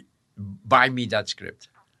 buy me that script.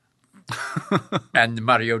 And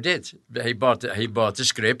Mario did. He bought the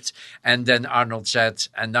script, and then Arnold said,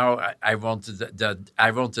 and now I want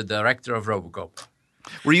the director of RoboCop.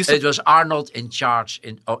 It was Arnold in charge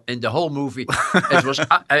in the whole movie. It was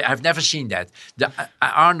I've never seen that.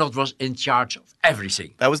 Arnold was in charge of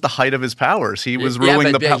everything. That was the height of his powers. He was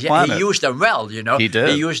ruling the planet. He used them well, you know. He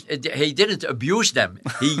did. He didn't abuse them.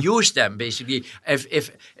 He used them basically.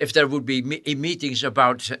 If there would be meetings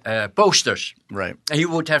about posters, right? He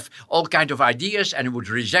would have all kind of ideas and he would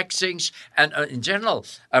reject things. And in general,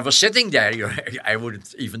 I was sitting there. I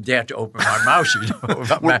wouldn't even dare to open my mouth, you know.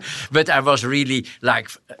 But I was really like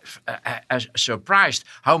surprised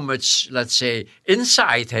how much, let's say,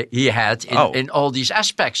 insight he had in all these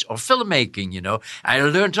aspects of filmmaking. I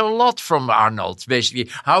learned a lot from Arnold, basically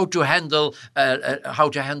how to handle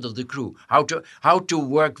the crew, how to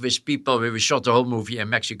work with people. We shot the whole movie in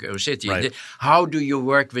Mexico City. Right. How do you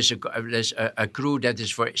work with a crew that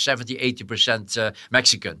is for 70-80%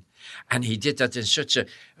 Mexican? And he did that in such a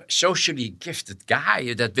socially gifted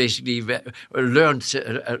guy that basically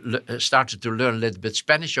started to learn a little bit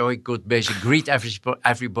Spanish, so he could basically greet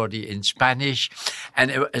everybody in Spanish.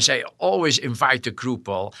 And as I always invite the crew,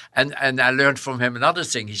 Paul, and I learned from him another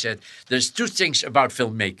thing. He said, there's two things about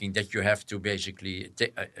filmmaking that you have to basically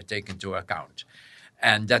take into account.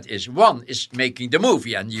 And that is, one is making the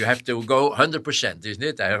movie, and you have to go 100%, isn't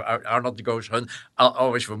it? Arnold goes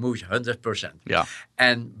always for movies 100%. Yeah.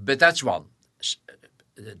 But that's one.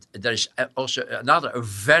 There is also another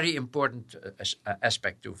very important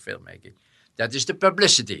aspect to filmmaking. That is the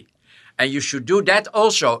publicity. And you should do that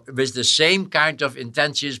also with the same kind of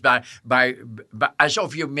intentions by as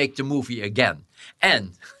if you make the movie again.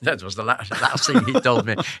 And that was the last thing he told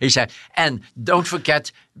me. He said, and don't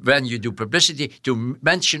forget when you do publicity to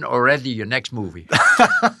mention already your next movie.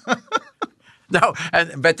 No,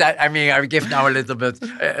 but I give now a little bit,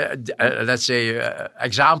 let's say,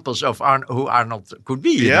 examples of who Arnold could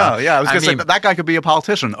be. Yeah. I was going to say that guy could be a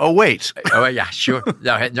politician. Oh, wait. Oh, yeah, sure.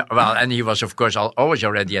 Well, and he was, of course, always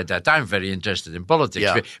already at that time very interested in politics.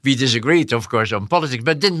 Yeah. We disagreed, of course, on politics,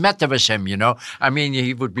 but it didn't matter with him,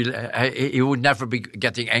 he would never be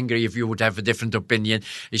getting angry if you would have a different opinion.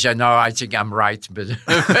 He said, no, I think I'm right. But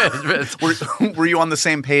Were you on the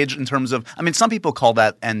same page in terms of, some people call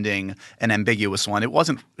that ending an ambiguous one. It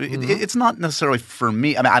wasn't. It's not necessarily for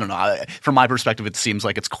me. I don't know. From my perspective, it seems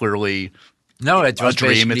like it's clearly no. It was a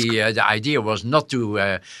dream. Basically the idea was not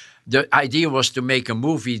to. The idea was to make a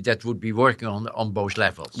movie that would be working on both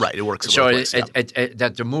levels. Right, it works. So ways,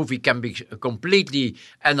 that the movie can be completely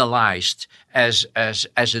analyzed as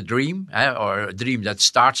a dream, or a dream that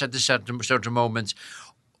starts at a certain moment,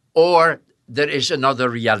 or there is another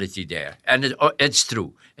reality there, and it's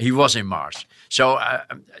true. He was in Mars. So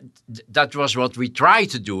that was what we tried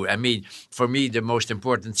to do. For me, the most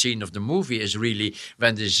important scene of the movie is really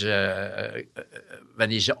when he's on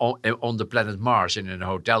the planet Mars in a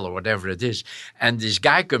hotel or whatever it is, and this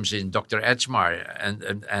guy comes in, Dr. Edgemar,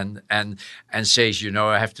 and says,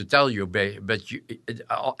 I have to tell you, but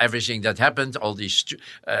everything that happened, all these,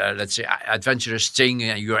 let's say, adventurous thing,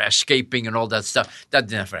 and you're escaping and all that stuff, that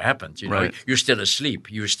never happened. Right. You're still asleep.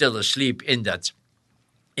 You're still asleep in that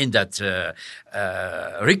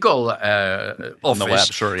recall office. The lab,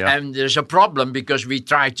 sure, yeah. And there's a problem because we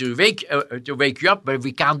try to wake you up, but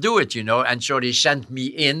we can't do it, And so they sent me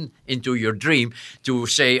into your dream to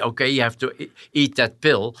say, okay, you have to eat that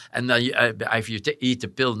pill, and if you eat the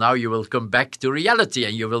pill now, you will come back to reality,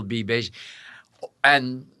 and you will be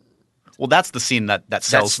Well, that's the scene that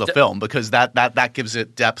sells the film, because that gives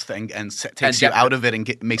it depth and takes you out of it and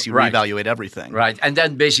makes you reevaluate everything. Right, and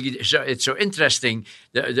then basically, so it's so interesting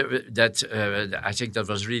that I think that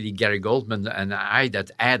was really Gary Goldman and I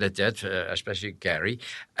that added that, especially Gary,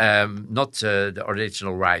 not the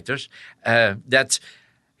original writers, that.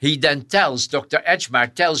 He then Dr.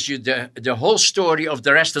 Edgemar tells you the whole story of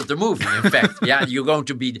the rest of the movie. In fact, you're going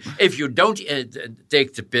to be, if you don't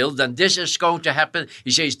take the pill, then this is going to happen. He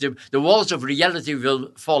says the walls of reality will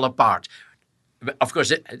fall apart. Of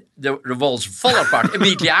course, the walls fall apart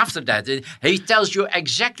immediately after that. He tells you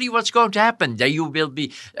exactly what's going to happen. That you will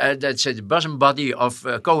be, let's say, the bosom body of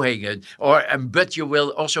Cohagen, but you will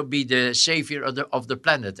also be the savior of the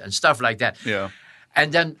planet and stuff like that. Yeah,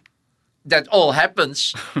 and then. That all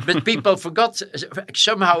happens, but people forgot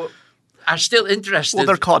somehow are still interested. Well,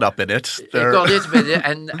 they're caught up in it. They're caught up in it,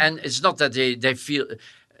 and it's not that they feel.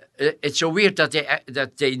 It's so weird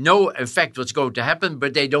that they know in fact what's going to happen,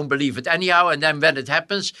 but they don't believe it anyhow. And then when it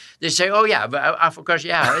happens, they say, "Oh yeah, of course,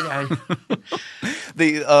 yeah."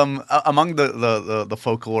 Among the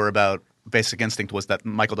folklore about Basic Instinct was that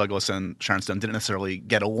Michael Douglas and Sharon Stone didn't necessarily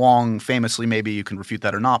get along famously. Maybe you can refute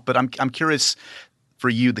that or not, but I'm curious. For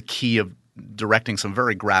you, the key of directing some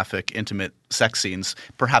very graphic, intimate sex scenes,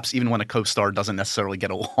 perhaps even when a co-star doesn't necessarily get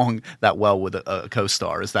along that well with a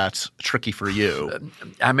co-star, is that tricky for you?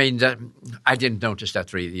 I didn't notice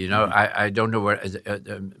that really. I don't know where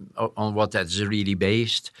on what that's really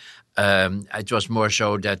based. It was more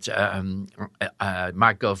so that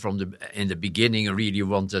Michael in the beginning really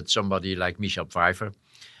wanted somebody like Michelle Pfeiffer.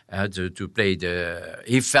 to play the.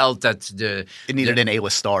 He felt that it needed an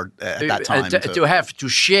A-list star at that time to have to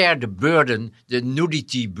share the burden, the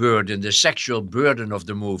nudity burden, the sexual burden of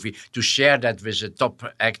the movie, to share that with a top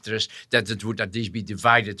actress, that it would at least be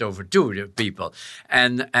divided over two people,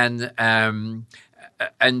 and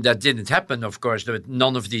that didn't happen, of course.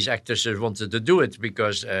 None of these actresses wanted to do it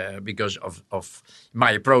because of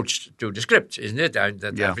my approach to the script, isn't it?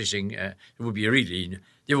 Everything would be really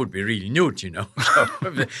nude, you know. So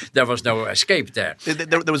there was no escape there.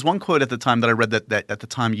 There was one quote at the time that I read that at the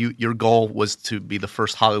time your goal was to be the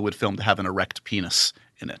first Hollywood film to have an erect penis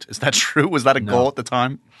in it. Is that true? Was that a goal at the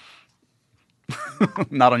time?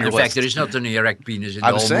 Not on your list. In fact, there is not an erect penis in the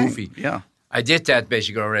whole movie. Yeah. I did that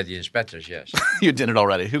basically already in Spatters, yes. You did it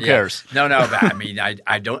already. Who cares? No, but I mean, I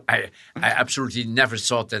absolutely never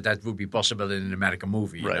thought that would be possible in an American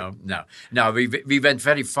movie. Right. No. We went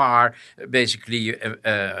very far. Basically,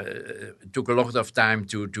 took a lot of time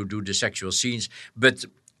to do the sexual scenes. But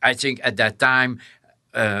I think at that time,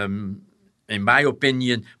 in my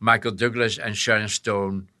opinion, Michael Douglas and Sharon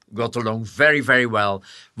Stone got along very, very well.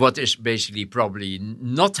 What is basically probably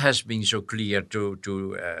not has been so clear to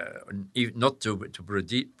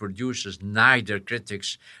producers, neither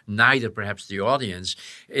critics, neither perhaps the audience,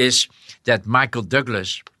 is that Michael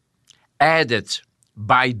Douglas added,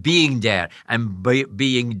 by being there and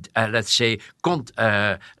being, let's say,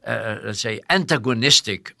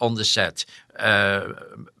 antagonistic on the set.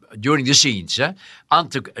 During the scenes,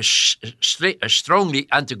 strongly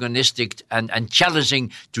antagonistic and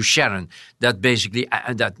challenging to Sharon. That basically,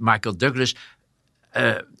 that Michael Douglas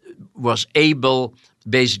was able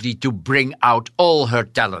basically to bring out all her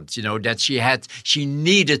talent. You know, that she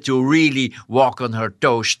needed to really walk on her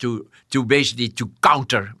toes to basically to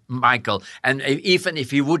counter Michael. And even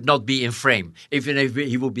if he would not be in frame, even if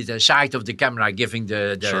he would be the side of the camera giving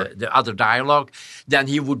the other dialogue, then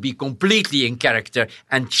he would be completely in character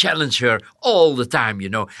and challenge her all the time, you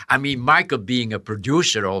know. I mean, Michael, being a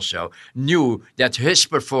producer also, knew that his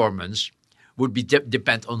performance would be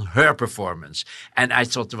depend on her performance. And I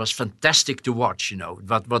thought it was fantastic to watch, you know,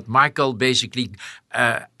 what Michael basically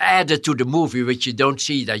added to the movie, which you don't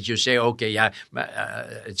see, that you say, okay,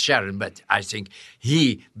 it's Sharon, but I think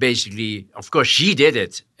he basically, of course, she did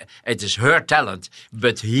it. It is her talent,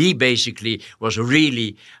 but he basically was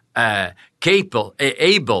really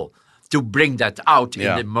able to bring that out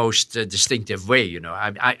in the most distinctive way, you know.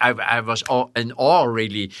 I was in awe,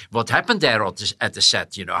 really, what happened there at the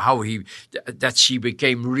set, you know, how that she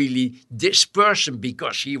became really this person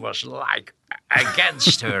because he was like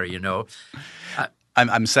against her, you know.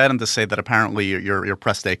 I'm saddened to say that apparently your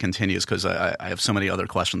press day continues, because I have so many other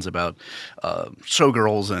questions about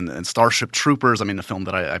Showgirls and Starship Troopers. I mean, a film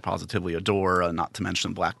that I positively adore, not to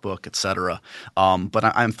mention Black Book, etc. But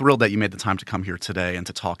I'm thrilled that you made the time to come here today and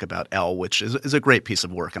to talk about Elle, which is a great piece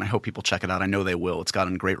of work, and I hope people check it out. I know they will. It's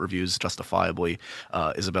gotten great reviews, justifiably.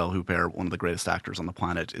 Isabelle Huppert, one of the greatest actors on the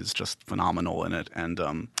planet, is just phenomenal in it, and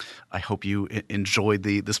I hope you enjoyed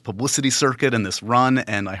this publicity circuit and this run,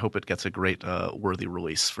 and I hope it gets a great, worthy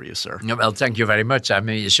release for you, sir. Well, thank you very much. I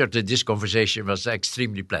mean, certainly this conversation was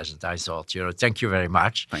extremely pleasant, I thought. You know, thank you very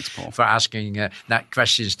much. Thanks, Paul, for asking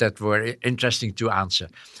questions that were interesting to answer.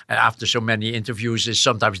 After so many interviews, it's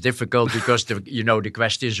sometimes difficult because the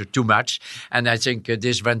questions are too much. And I think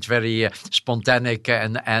this went very spontaneous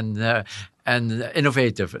and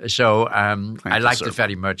innovative. So I liked it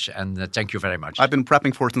very much, and thank you very much. I've been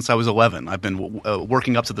prepping for it since I was 11. I've been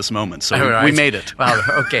working up to this moment, so right. We made it. Well,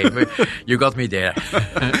 okay, you got me there.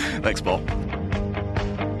 Thanks, Paul.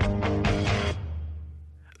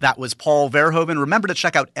 That was Paul Verhoeven. Remember to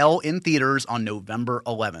check out Elle in theaters on November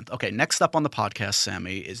 11th. Okay, next up on the podcast,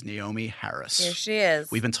 Sammy, is Naomie Harris. Here she is.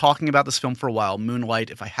 We've been talking about this film for a while, Moonlight.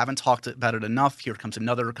 If I haven't talked about it enough, here comes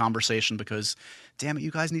another conversation, because, damn it, you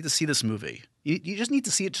guys need to see this movie. You just need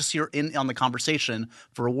to see it just so you're in on the conversation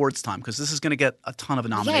for awards time, because this is going to get a ton of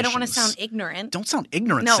nominations. Yeah, I don't want to sound ignorant. Don't sound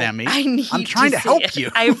ignorant, no, Sammy. I'm trying to help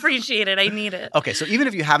you. I appreciate it. I need it. Okay, so even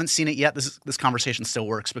if you haven't seen it yet, this conversation still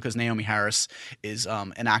works, because Naomie Harris is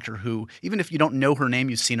an actor who, even if you don't know her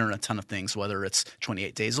name, you've seen her in a ton of things, whether it's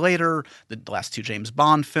 28 Days Later, the last two James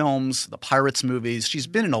Bond films, the Pirates movies. She's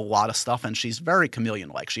been in a lot of stuff, and she's very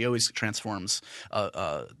chameleon-like. She always transforms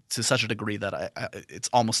to such a degree that it's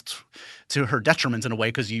almost to her detriment in a way,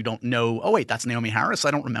 because you don't know, oh wait, that's Naomie Harris,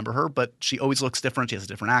 I don't remember her, but she always looks different, she has a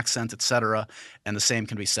different accent, etc. And the same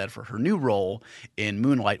can be said for her new role in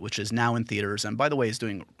Moonlight, which is now in theaters, and by the way is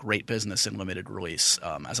doing great business in limited release.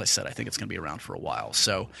 As I said, I think it's going to be around for a while.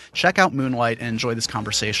 So check out Moonlight and enjoy this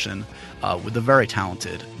conversation with the very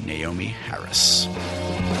talented Naomie Harris.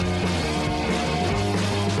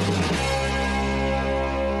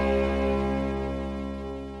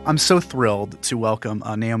 I'm so thrilled to welcome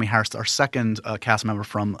Naomie Harris, our second cast member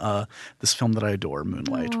from this film that I adore,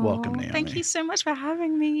 Moonlight. Welcome, Naomie. Thank you so much for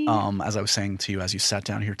having me. As I was saying to you as you sat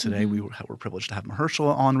down here today, we were privileged to have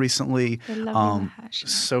Mahershala on recently. The lovely Mahershala.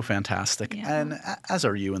 So fantastic. Yeah. And as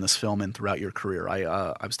are you in this film and throughout your career.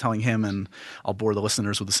 I was telling him, and I'll bore the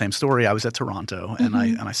listeners with the same story. I was at Toronto, and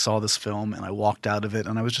I saw this film, and I walked out of it,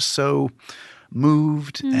 and I was just so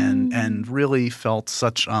moved and really felt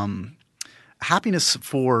such happiness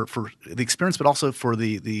for the experience, but also for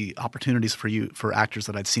the opportunities for actors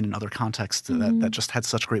that I'd seen in other contexts that just had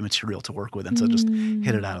such great material to work with and to just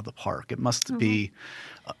hit it out of the park. It must be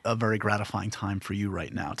a very gratifying time for you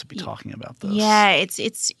right now to be talking about this. Yeah,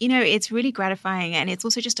 it's really gratifying, and it's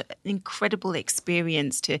also just an incredible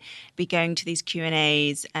experience to be going to these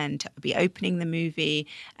Q&As and to be opening the movie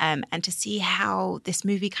and to see how this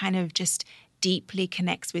movie kind of just deeply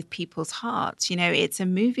connects with people's hearts. It's a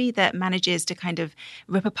movie that manages to kind of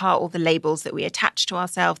rip apart all the labels that we attach to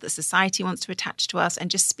ourselves, that society wants to attach to us,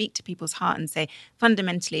 and just speak to people's heart and say,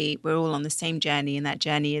 fundamentally, we're all on the same journey, and that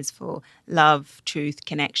journey is for love, truth,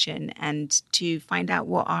 connection, and to find out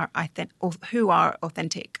what our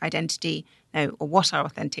authentic identity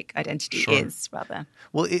is, rather.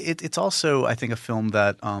 Well, it's also, I think, a film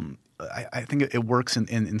that I think it works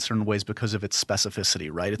in certain ways because of its specificity,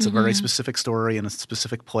 right? It's a very specific story in a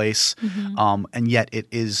specific place, and yet it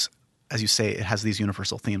is, as you say, it has these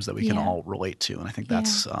universal themes that we can all relate to, and I think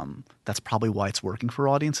that's probably why it's working for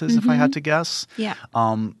audiences, if I had to guess. Yeah.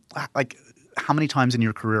 Like, how many times in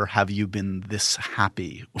your career have you been this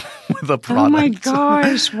happy with a product? Oh my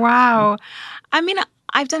gosh! Wow. I mean,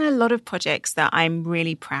 I've done a lot of projects that I'm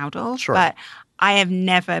really proud of, but I have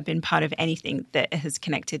never been part of anything that has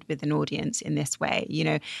connected with an audience in this way.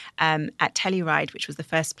 At Telluride, which was the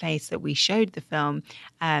first place that we showed the film,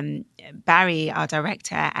 Barry, our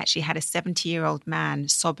director, actually had a 70-year-old man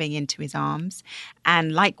sobbing into his arms.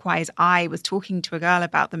 And likewise, I was talking to a girl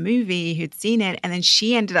about the movie who'd seen it, and then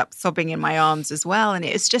she ended up sobbing in my arms as well. And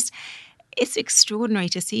it's extraordinary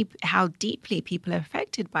to see how deeply people are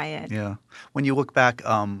affected by it. Yeah. When you look back,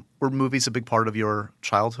 were movies a big part of your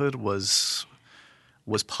childhood? Was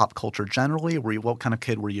pop culture generally? What kind of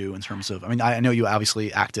kid were you in terms of – I mean, I know you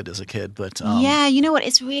obviously acted as a kid, but yeah, you know what?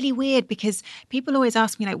 It's really weird because people always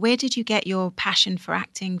ask me, like, where did you get your passion for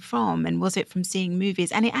acting from? And was it from seeing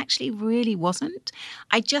movies? And it actually really wasn't.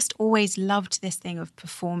 I just always loved this thing of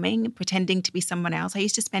performing, pretending to be someone else. I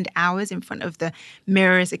used to spend hours in front of the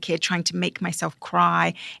mirror as a kid trying to make myself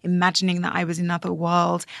cry, imagining that I was in another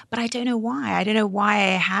world. But I don't know why. I don't know why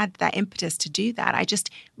I had that impetus to do that. I just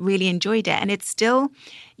really enjoyed it. And it's still –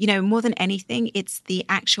 more than anything, it's the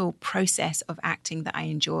actual process of acting that I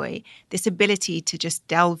enjoy. This ability to just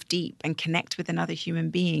delve deep and connect with another human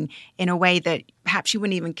being in a way that perhaps you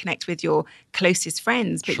wouldn't even connect with your closest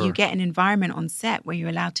friends, but you get an environment on set where you're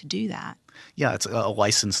allowed to do that. Yeah, it's a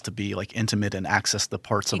license to be like intimate and access the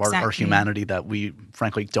parts of our humanity that we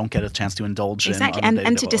frankly don't get a chance to indulge in. Exactly,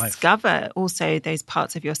 and to discover also those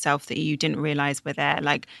parts of yourself that you didn't realize were there.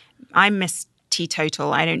 Like, I miss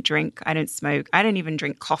teetotal. I don't drink. I don't smoke. I don't even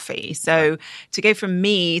drink coffee. So to go from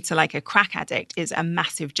me to like a crack addict is a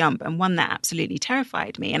massive jump, and one that absolutely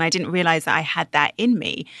terrified me. And I didn't realize that I had that in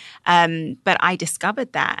me. But I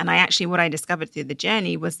discovered that. And what I discovered through the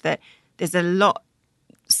journey was that there's a lot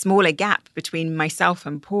smaller gap between myself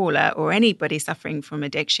and Paula or anybody suffering from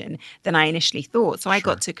addiction than I initially thought. So I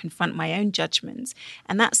got to confront my own judgments.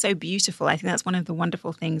 And that's so beautiful. I think that's one of the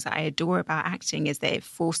wonderful things that I adore about acting is that it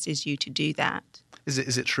forces you to do that.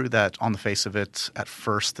 Is it true that on the face of it, at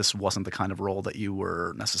first, this wasn't the kind of role that you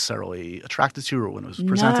were necessarily attracted to, or when it was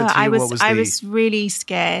presented to you? I was really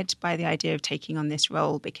scared by the idea of taking on this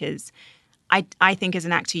role because I think as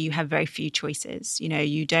an actor, you have very few choices.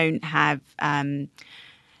 You don't have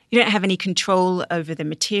any control over the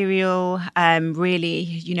material.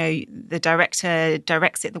 Really, the director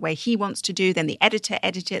directs it the way he wants to do. Then the editor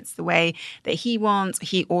edits it the way that he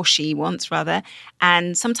or she wants, rather.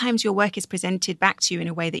 And sometimes your work is presented back to you in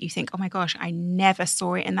a way that you think, oh my gosh, I never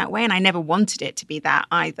saw it in that way. And I never wanted it to be that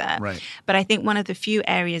either. Right. But I think one of the few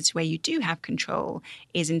areas where you do have control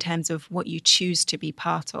is in terms of what you choose to be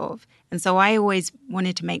part of. And so I always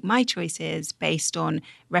wanted to make my choices based on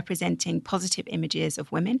representing positive images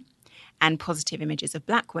of women and positive images of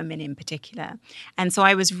Black women in particular. And so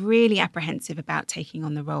I was really apprehensive about taking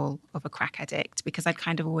on the role of a crack addict because I'd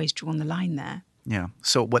kind of always drawn the line there. Yeah.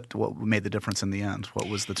 So what made the difference in the end? What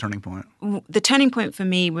was the turning point? The turning point for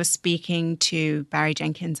me was speaking to Barry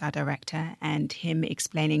Jenkins, our director, and him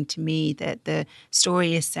explaining to me that the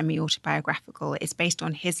story is semi-autobiographical. It's based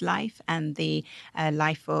on his life and the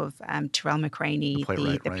life of Terrell McCraney,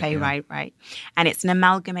 the playwright, right? And it's an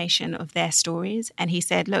amalgamation of their stories. And he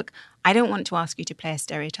said, look, I don't want to ask you to play a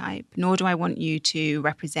stereotype, nor do I want you to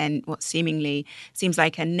represent what seemingly seems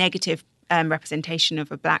like a negative representation of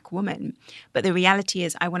a Black woman. But the reality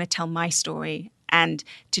is I want to tell my story. And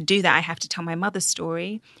to do that, I have to tell my mother's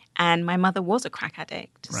story. And my mother was a crack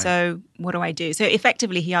addict. Right. So what do I do? So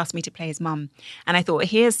effectively, he asked me to play his mum. And I thought,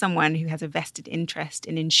 here's someone who has a vested interest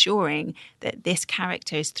in ensuring that this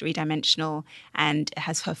character is three-dimensional and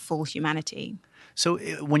has her full humanity. So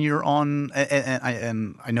when you're on,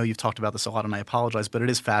 and I know you've talked about this a lot, and I apologize, but it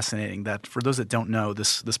is fascinating that for those that don't know,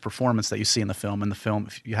 this performance that you see in the film, and the film,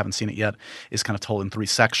 if you haven't seen it yet, is kind of told in three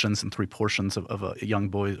sections and three portions of a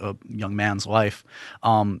young man's life,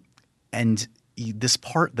 and this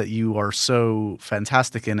part that you are so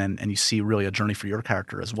fantastic in, and you see really a journey for your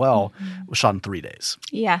character as well, was shot in 3 days.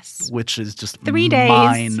 Yes. Which is just 3 days.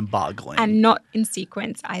 Mind-boggling. And not in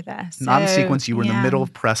sequence either. So, not in sequence. You were in the middle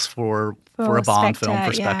of press for a Bond film,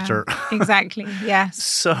 for Spectre. Yeah, exactly, yes.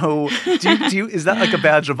 So do you is that like a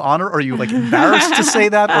badge of honor? Or are you like embarrassed to say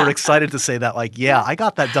that or excited to say that? Like, yeah, I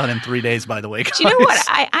got that done in 3 days, by the way, guys. Do you know what?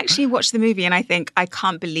 I actually watched the movie and I think, I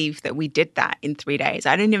can't believe that we did that in 3 days.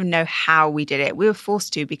 I don't even know how we did it. We were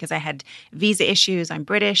forced to because I had visa issues. I'm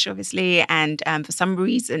British, obviously. And for some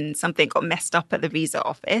reason, something got messed up at the visa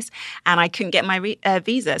office and I couldn't get my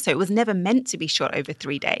visa. So it was never meant to be shot over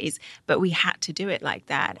 3 days, but we had to do it like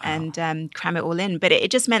that. Wow. And cram it all in. But it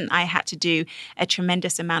just meant I had to do a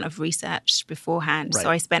tremendous amount of research beforehand. Right. So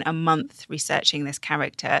I spent a month researching this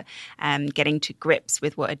character, getting to grips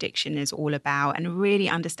with what addiction is all about and really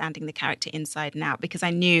understanding the character inside and out because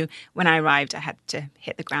I knew when I arrived I had to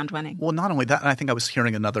hit the ground running. Well, not only that, and I think I was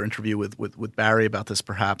hearing another interview with Barry about this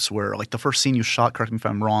perhaps where like the first scene you shot, correct me if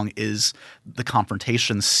I'm wrong, is the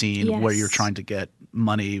confrontation scene where you're trying to get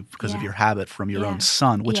money because of your habit from your own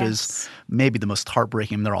son, which is maybe the most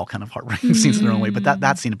heartbreaking. I mean, they're all kind of heartbreaking scenes in their own way, but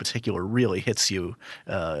that scene in particular really hits you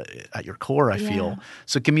at your core, I feel.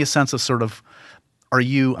 So give me a sense of sort of,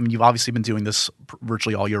 you've obviously been doing this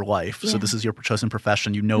virtually all your life, so this is your chosen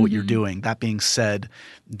profession. You know what you're doing. That being said,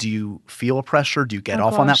 do you feel a pressure? Do you get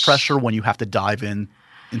off on that pressure when you have to dive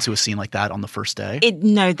into a scene like that on the first day?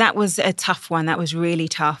 No, that was a tough one. That was really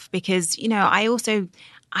tough because,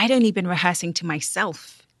 I'd only been rehearsing to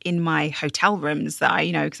myself in my hotel rooms that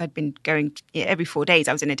because I'd been going every 4 days.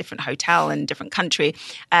 I was in a different hotel in a different country.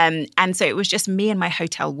 And so it was just me and my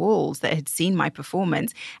hotel walls that had seen my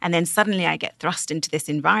performance. And then suddenly I get thrust into this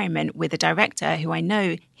environment with a director who I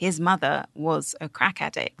know his mother was a crack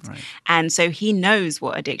addict. Right. And so he knows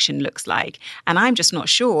what addiction looks like. And I'm just not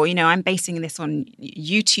sure. I'm basing this on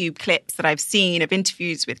YouTube clips that I've seen of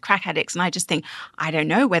interviews with crack addicts. And I just think, I don't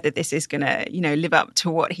know whether this is going to, live up to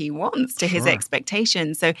what he wants, to his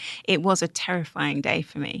expectations. So it was a terrifying day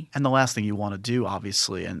for me. And the last thing you want to do,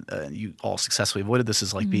 obviously, and you all successfully avoided this,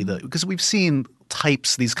 is like because we've seen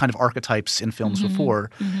types, these kind of archetypes in films before,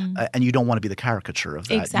 and you don't want to be the caricature of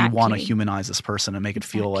that. Exactly. You want to humanize this person and make it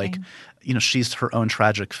feel like, she's her own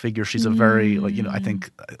tragic figure. She's a very, I think,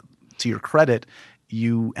 to your credit,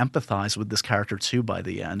 you empathize with this character too by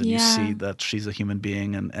the end, and you see that she's a human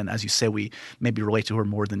being, and as you say, we maybe relate to her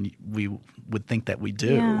more than we would think that we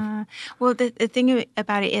do. Yeah. Well, the thing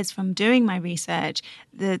about it is, from doing my research,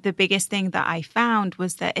 the biggest thing that I found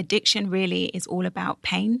was that addiction really is all about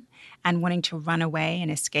pain and wanting to run away and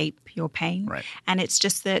escape your pain. Right. And it's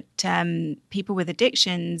just that people with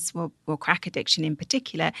addictions, well, crack addiction in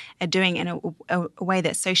particular, are doing it in a way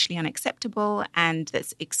that's socially unacceptable and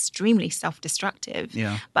that's extremely self-destructive.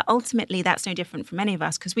 Yeah. But ultimately, that's no different from any of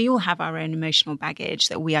us because we all have our own emotional baggage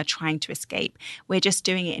that we are trying to escape. We're just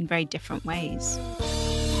doing it in very different ways.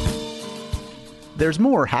 There's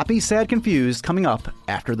more Happy, Sad, Confused coming up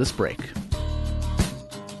after this break.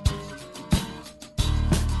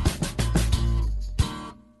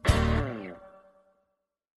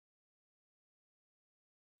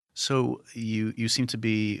 So you seem to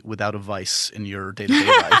be without a vice in your day-to-day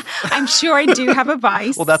life. I'm sure I do have a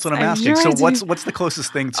vice. Well, that's what I'm asking. Sure so what's the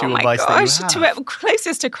closest thing to a vice that you have?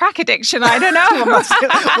 Closest to crack addiction, I don't know.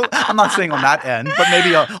 I'm not saying on that end, but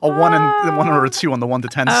maybe a 1 or a 2 on the 1 to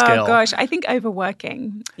 10 scale. Oh gosh, I think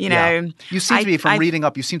overworking. You seem to be, from reading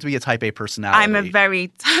up, you seem to be a type A personality.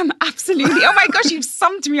 I'm absolutely Absolutely. Oh my gosh, you've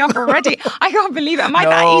summed me up already. I can't believe it. Am I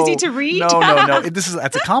that easy to read? No.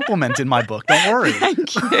 That's a compliment in my book. Don't worry.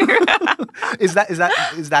 Thank you. Is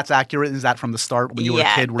that accurate? Is that from the start when you were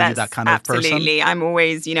a kid? Were you that kind of person? Absolutely. I'm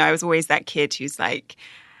always, I was always that kid who's like,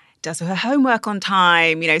 does her homework on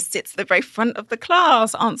time, sits at the very front of the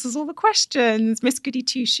class, answers all the questions, Miss Goody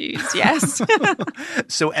Two-Shoes, yes.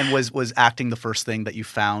 So, and was acting the first thing that you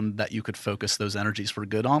found that you could focus those energies for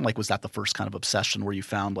good on? Like, was that the first kind of obsession where you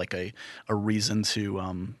found like a reason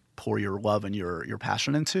to pour your love and your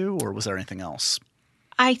passion into, or was there anything else?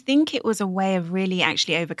 I think it was a way of really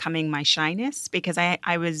actually overcoming my shyness, because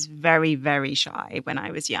I was very, very shy when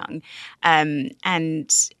I was young.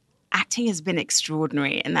 And acting has been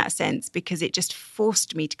extraordinary in that sense, because it just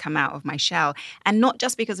forced me to come out of my shell. And not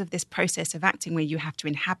just because of this process of acting where you have to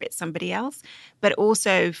inhabit somebody else, but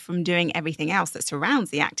also from doing everything else that surrounds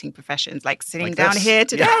the acting professions, like sitting down here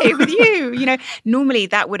today with you. Normally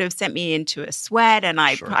that would have sent me into a sweat, and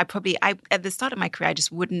I probably at the start of my career, I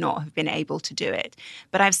just would not have been able to do it.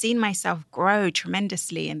 But I've seen myself grow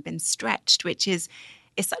tremendously and been stretched, which is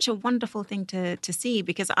such a wonderful thing to see,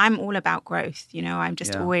 because I'm all about growth. I'm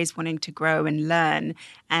just always wanting to grow and learn.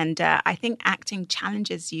 And I think acting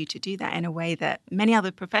challenges you to do that in a way that many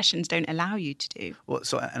other professions don't allow you to do. Well,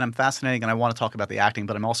 and I'm fascinated, and I want to talk about the acting,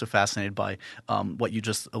 but I'm also fascinated by what you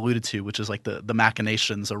just alluded to, which is like the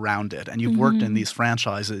machinations around it. And you've worked in these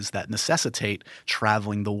franchises that necessitate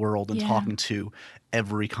traveling the world and talking to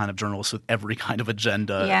every kind of journalist with every kind of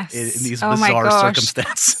agenda in these bizarre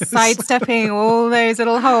circumstances. Sidestepping all those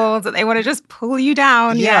little holes that they want to just pull you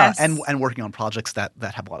down. Yeah, yes. and working on projects that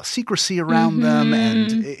have a lot of secrecy around them.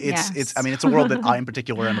 And it's a world that I in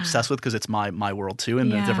particular am obsessed with, because it's my world too in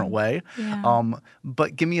a different way. Yeah.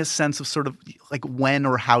 But give me a sense of sort of like when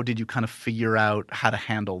or how did you kind of figure out how to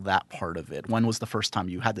handle that part of it? When was the first time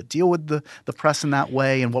you had to deal with the press in that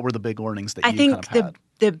way, and what were the big learnings that you kind of had?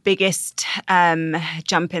 The biggest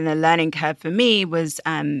jump in the learning curve for me was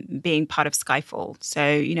being part of Skyfall.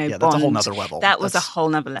 So, Bond, that's a whole nother level. That was a whole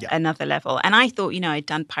nother another level. And I thought, I'd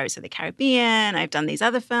done Pirates of the Caribbean, I've done these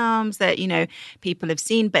other films that, people have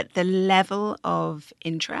seen. But the level of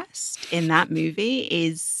interest in that movie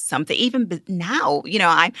is something, even now,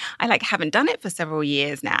 I haven't done it for several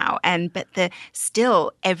years now. But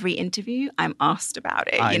still every interview I'm asked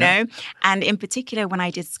about it, you know. And in particular, when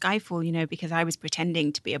I did Skyfall, because I was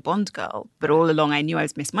pretending to be a Bond girl, but all along I knew I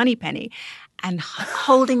was Miss Moneypenny, and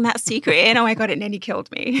holding that secret in, oh my God, it nearly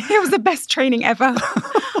killed me. It was the best training ever.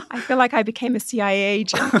 I feel like I became a CIA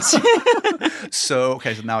agent. So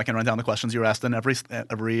now I can run down the questions you're asked in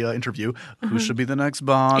every interview. Who should be the next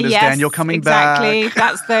Bond? Is Daniel coming back?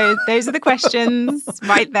 Exactly. Those are the questions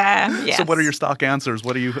right there. Yes. So what are your stock answers?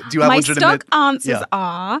 Do you have my legitimate? My stock answers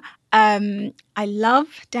are, I love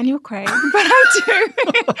Daniel Craig, but I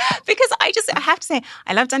do because I have to say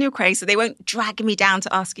I love Daniel Craig, so they won't drag me down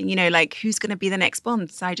to asking, who's going to be the next Bond.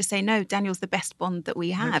 So I just say, no, Daniel's the best Bond that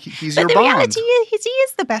we have. He's but your the Bond. reality is, he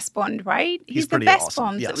is the best Bond, right? He's the best awesome.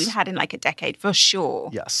 Bond that we've had in like a decade for sure.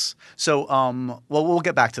 Yes. So, we'll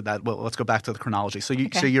get back to that. Well, let's go back to the chronology. So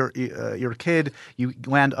you're a kid. You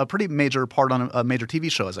land a pretty major part on a major TV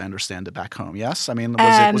show, as I understand it, back home. Yes. I mean,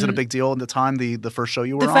 was it a big deal at the time? The first show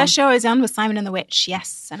you were on? The first show I was on was Simon and the Witch.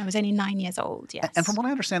 Yes, and I was only 9 years old. Yes. And from what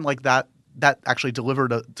I understand, like that actually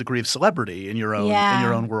delivered a degree of celebrity in your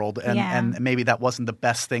own world, and maybe that wasn't the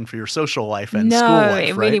best thing for your social life and school life. No,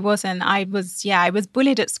 it really wasn't. I was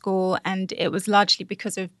bullied at school, and it was largely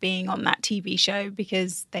because of being on that TV show,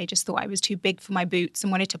 because they just thought I was too big for my boots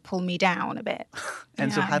and wanted to pull me down a bit.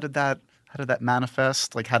 And so how did that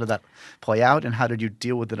manifest? Like, how did that play out, and how did you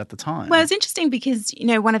deal with it at the time? Well, it's interesting because,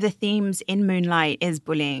 one of the themes in Moonlight is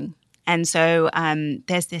bullying. And so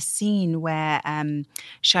there's this scene where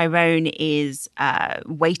Chiron is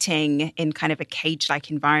waiting in kind of a cage-like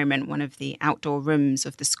environment, one of the outdoor rooms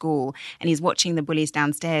of the school, and he's watching the bullies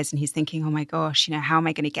downstairs, and he's thinking, oh my gosh, how am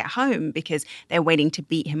I going to get home? Because they're waiting to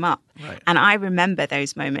beat him up. Right. And I remember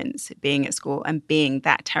those moments being at school and being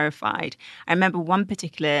that terrified. I remember one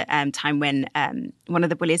particular time when one of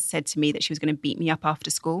the bullies said to me that she was going to beat me up after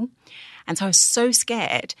school. And so I was so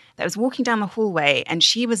scared that I was walking down the hallway, and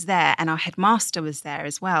she was there, and our headmaster was there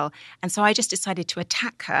as well. And so I just decided to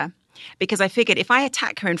attack her, because I figured if I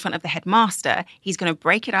attack her in front of the headmaster, he's going to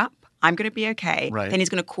break it up. I'm going to be okay. Right. Then he's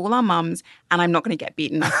going to call our mums, and I'm not going to get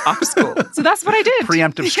beaten up after school. So that's what I did.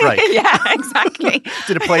 Preemptive strike. Yeah, exactly.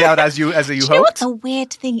 Did it play out as you hoped? Do you know what the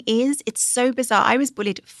weird thing is? It's so bizarre. I was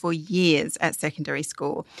bullied for years at secondary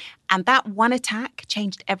school, And that one attack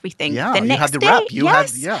changed everything. Yeah, the you next had the day, rep. You had-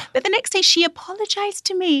 yes, yeah. But the next day she apologized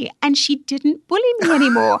to me and she didn't bully me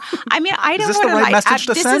anymore. I mean, I don't this want the right message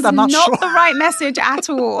to this send? is I'm not sure. the right message at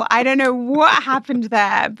all. I don't know what happened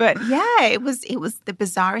there, but yeah, it was the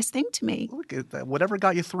bizarrest thing to me. Look at that. Whatever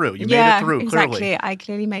got you through. You made it through, exactly. clearly. I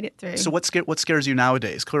clearly made it through. So what scares you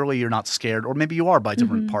nowadays? Clearly you're not scared, or maybe you are by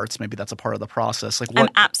different parts. Maybe that's a part of the process. Like I'm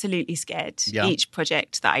what? absolutely scared Yeah. each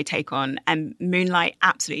project that I take on, and Moonlight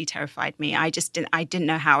absolutely terrified me. I didn't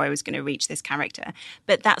know how I was going to reach this character,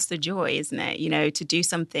 but that's the joy, isn't it? You know, to do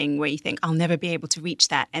something where you think I'll never be able to reach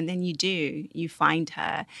that, and then you do. You find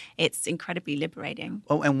her. It's incredibly liberating.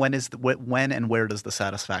 Oh, and when and where does the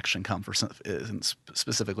satisfaction come for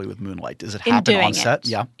specifically with Moonlight? Does it happen on set?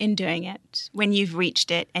 Yeah. In doing it, when you've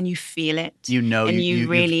reached it and you feel it, You know, and you've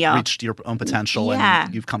really are reached your own potential Yeah.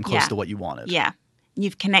 and you've come close Yeah. to what you wanted. Yeah.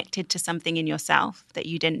 You've connected to something in yourself that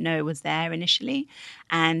you didn't know was there initially,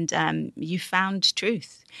 and you found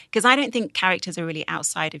truth. Because I don't think characters are really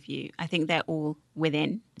outside of you. I think they're all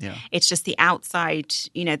within. Yeah. It's just the outside,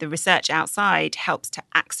 you know, the research outside helps to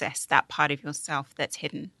access that part of yourself that's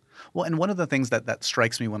hidden. Well, and one of the things that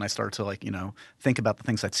strikes me when I start to think about the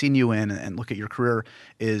things I've seen you in and look at your career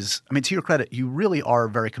is, I mean, to your credit, you really are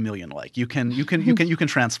very chameleon-like. You can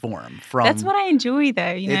transform from. That's what I enjoy,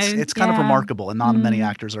 though. You know, it's kind of remarkable, and not many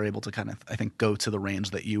actors are able to kind of, I think, go to the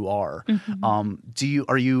range that you are.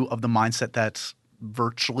 Are you of the mindset that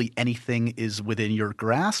virtually anything is within your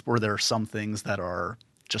grasp, or there are some things that are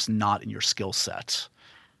just not in your skill set?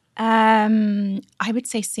 I would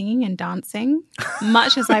say singing and dancing,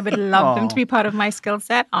 much as I would love them to be part of my skill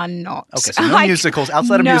set, are not. Okay, so no musicals,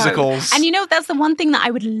 outside of musicals. And you know, that's the one thing that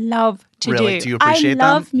I would love to Really? do. Do you appreciate them?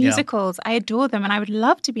 I love Yeah. musicals. I adore them, and I would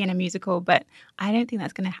love to be in a musical, but I don't think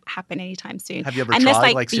that's going to happen anytime soon. Have you ever Unless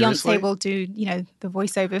tried, like Beyonce seriously? will do, you know, the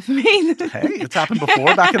voiceover for me. Hey, it's happened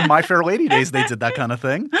before. Back in My Fair Lady days, they did that kind of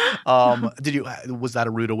thing. Was that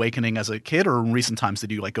a rude awakening as a kid, or in recent times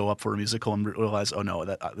did you go up for a musical and realize, oh no,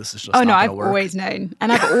 this is just Oh not no, going I've to work? always known,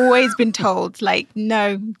 and I've always been told,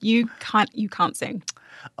 no, you can't sing.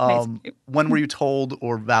 When were you told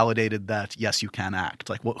or validated that yes, you can act?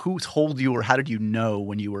 Who told you, or how did you know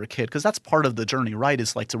when you were a kid? Because that's part of the journey, right?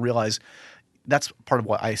 Is to realize. That's part of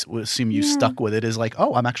what I would assume you stuck with it is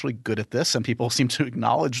oh, I'm actually good at this, and people seem to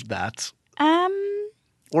acknowledge that.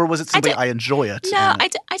 Or was it simply I enjoy it? No, I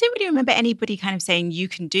don't really remember anybody kind of saying you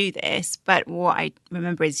can do this. But what I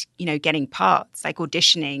remember is, getting parts, like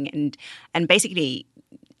auditioning and basically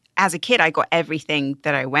as a kid, I got everything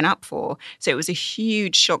that I went up for. So it was a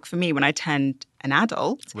huge shock for me when I turned an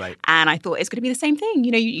adult. Right. And I thought it's going to be the same thing.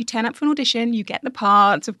 You turn up for an audition, you get the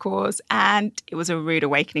parts, of course. And it was a rude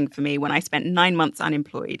awakening for me when I spent 9 months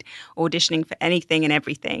unemployed, auditioning for anything and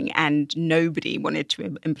everything, and nobody wanted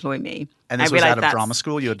to employ me. And this was out of drama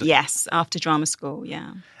school? Yes, after drama school,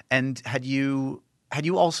 yeah. And had you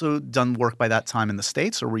also done work by that time in the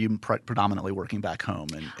States, or were you predominantly working back home?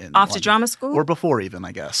 In After London? drama school? Or before even,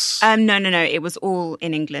 I guess? No. It was all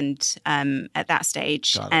in England at that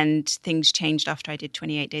stage. And things changed after I did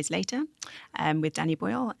 28 Days Later with Danny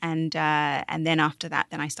Boyle. And then after that,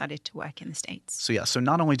 I started to work in the States. So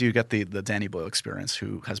not only do you get the Danny Boyle experience,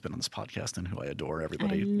 who has been on this podcast and who I adore,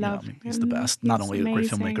 everybody. He's the best. Not only a great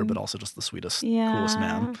filmmaker, but also just the sweetest, coolest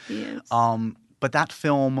man. He is. But that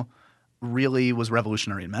film really was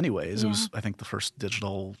revolutionary in many ways. It was, I think, the first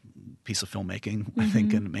digital piece of filmmaking, I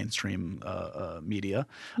think, in mainstream media.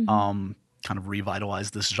 Kind of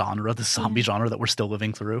revitalized this genre, this zombie genre that we're still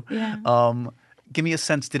living through. Yeah. Give me a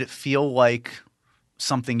sense, did it feel like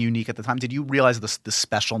something unique at the time? Did you realize the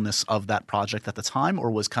specialness of that project at the time,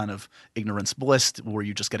 or was kind of ignorance bliss? Were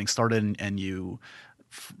you just getting started and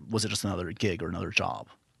was it just another gig or another job?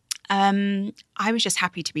 I was just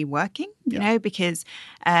happy to be working, because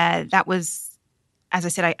that was, as I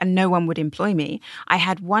said, no one would employ me. I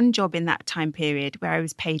had one job in that time period where I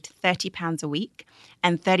was paid £30 a week,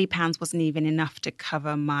 and £30 wasn't even enough to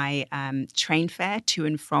cover my train fare to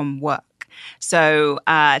and from work. So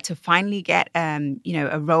to finally get,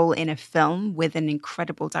 a role in a film with an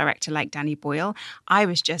incredible director like Danny Boyle, I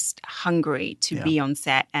was just hungry to be on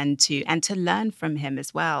set and to learn from him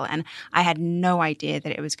as well. And I had no idea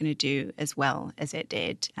that it was going to do as well as it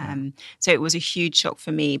did. So it was a huge shock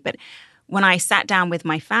for me. But when I sat down with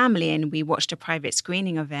my family and we watched a private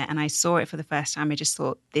screening of it and I saw it for the first time, I just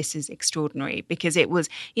thought, this is extraordinary, because it was,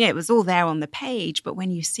 it was all there on the page. But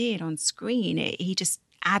when you see it on screen, he just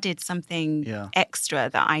added something extra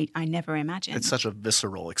that I never imagined. It's such a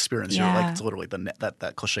visceral experience. Yeah. You're it's literally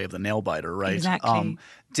that cliche of the nail biter, right? Exactly.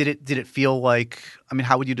 Did it feel like?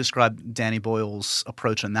 How would you describe Danny Boyle's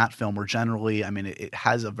approach in that film? Or generally, it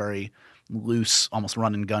has a very loose, almost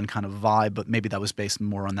run and gun kind of vibe, but maybe that was based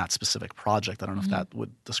more on that specific project. I don't know if that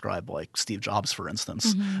would describe like Steve Jobs, for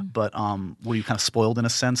instance. But were you kind of spoiled in a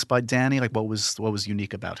sense by Danny? Like what was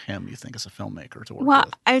unique about him, you think, as a filmmaker to work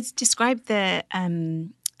with? I would describe the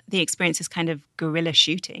experience as kind of guerrilla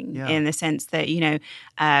shooting in the sense that,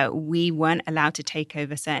 we weren't allowed to take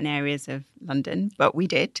over certain areas of London, but we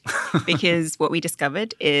did because what we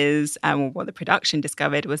discovered is, what the production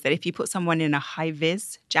discovered was that if you put someone in a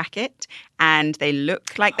high-vis jacket and they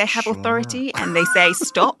look like they have authority and they say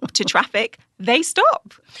stop to traffic, they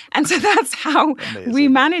stop. And so that's how we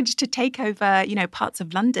managed to take over, parts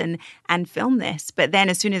of London and film this. But then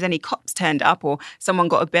as soon as any cops turned up or someone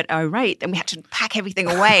got a bit irate, then we had to pack everything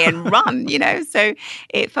away and run, So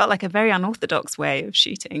it felt like a very unorthodox way of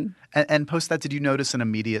shooting. And post that, did you notice an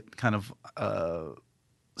immediate kind of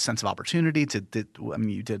sense of opportunity? You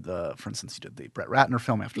did, for instance, you did the Brett Ratner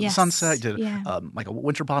film After the Sunset. You did like a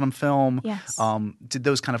Winterbottom film. Yes. Did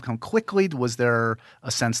those kind of come quickly? Was there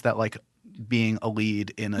a sense that like being a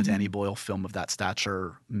lead in a Danny Boyle film of that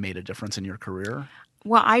stature made a difference in your career?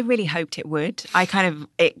 Well, I really hoped it would.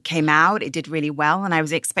 It came out, it did really well, and I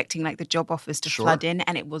was expecting like the job offers to flood in,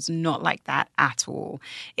 and it was not like that at all.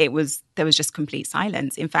 There was just complete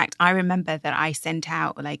silence. In fact, I remember that I sent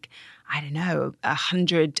out 100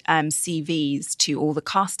 CVs to all the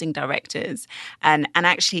casting directors. And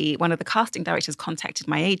actually, one of the casting directors contacted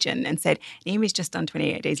my agent and said, Naomi's just done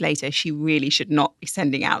 28 Days Later. She really should not be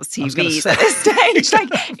sending out CVs at this stage.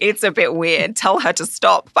 It's a bit weird. Tell her to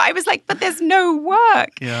stop. But I was like, but there's no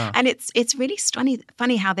work. Yeah. And it's really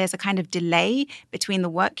funny how there's a kind of delay between the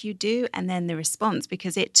work you do and then the response,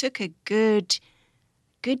 because it took a good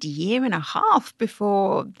year and a half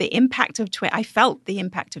before the impact of I felt the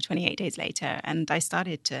impact of 28 Days Later, and I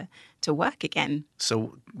started to work again.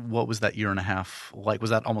 So what was that year and a half like?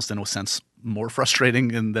 Was that almost in a sense more frustrating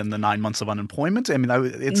than the 9 months of unemployment? I mean,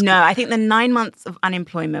 No, I think the 9 months of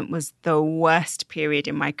unemployment was the worst period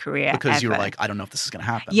in my career because ever. you were like, I don't know if this is going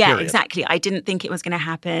to happen. Yeah, period. Exactly. I didn't think it was going to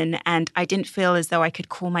happen, and I didn't feel as though I could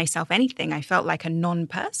call myself anything. I felt like a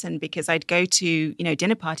non-person because I'd go to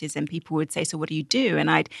dinner parties and people would say, so what do you do? And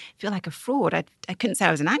I'd feel like a fraud. I couldn't say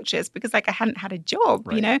I was an actress because I hadn't had a job,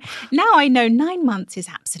 Right. Now I know 9 months is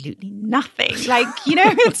absolutely nothing.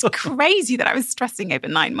 It's crazy that I was stressing over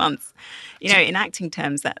 9 months. In acting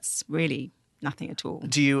terms, that's really nothing at all.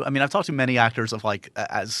 I've talked to many actors of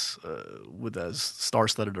with as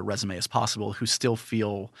star-studded a resume as possible who still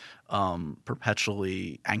feel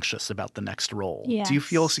perpetually anxious about the next role. Yes. Do you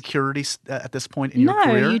feel security at this point in your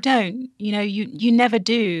career? No, you don't. You never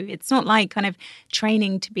do. It's not like kind of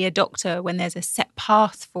training to be a doctor when there's a set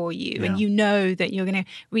path for you and you know that you're going to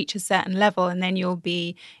reach a certain level and then you'll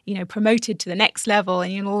be, promoted to the next level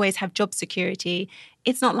and you'll always have job security.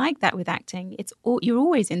 It's not like that with acting. You're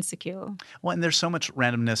always insecure. Well, and there's so much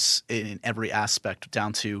randomness in every aspect,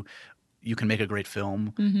 down to you can make a great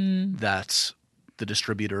film that the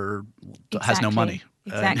distributor has no money.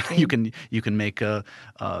 Exactly. You can make a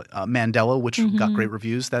Mandela, which got great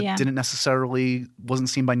reviews, that didn't necessarily wasn't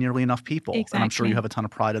seen by nearly enough people. Exactly. And I'm sure you have a ton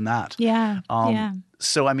of pride in that. Yeah.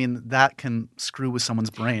 So that can screw with someone's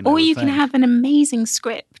brain. Or you can have an amazing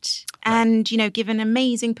script and give an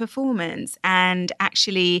amazing performance, and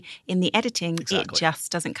actually in the editing it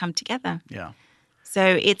just doesn't come together. Yeah.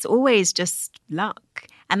 So it's always just luck.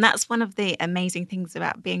 And that's one of the amazing things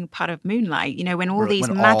about being part of Moonlight. When all these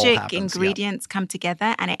magic ingredients come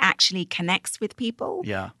together and it actually connects with people,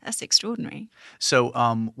 that's extraordinary. So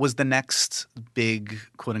was the next big,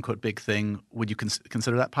 quote unquote, big thing, would you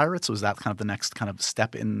consider that Pirates? Was that kind of the next kind of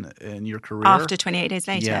step in your career? After 28 Days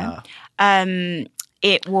Later? Yeah.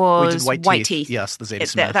 It was White Teeth. Yes, the Zadie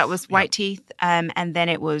Smith. That was White Teeth. And then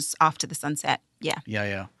it was After the Sunset. Yeah.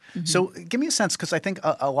 Yeah. Mm-hmm. So give me a sense, because I think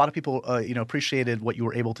a lot of people, appreciated what you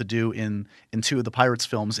were able to do in two of the Pirates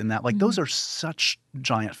films, in that, those are such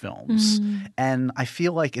giant films. And I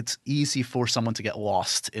feel like it's easy for someone to get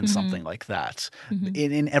lost in something like that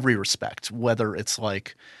in every respect, whether it's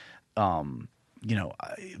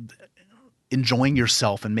enjoying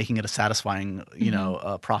yourself and making it a satisfying,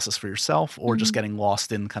 process for yourself, or just getting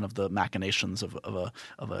lost in kind of the machinations of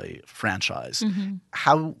a franchise.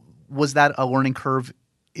 How was that a learning curve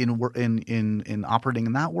in operating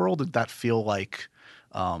in that world? Did that feel like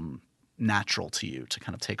natural to you to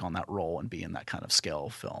kind of take on that role and be in that kind of scale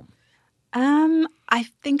film? I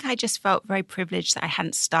think I just felt very privileged that I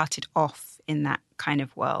hadn't started off in that kind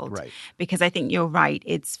of world. Right. Because I think you're right.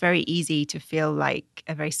 It's very easy to feel like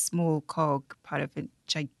a very small cog, part of a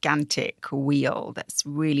gigantic wheel that's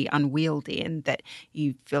really unwieldy, and that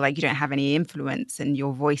you feel like you don't have any influence and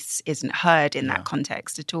your voice isn't heard in that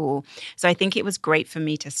context at all. So I think it was great for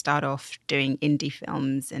me to start off doing indie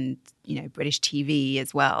films and, British TV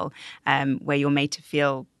as well, where you're made to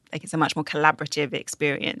feel like it's a much more collaborative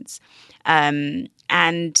experience. And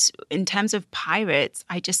in terms of Pirates,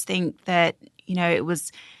 I just think that, it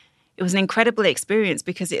was an incredible experience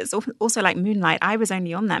because it's also like Moonlight. I was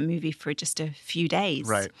only on that movie for just a few days.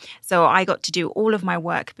 Right. So I got to do all of my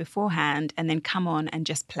work beforehand and then come on and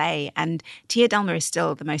just play. And Tia Delma is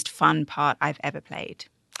still the most fun part I've ever played.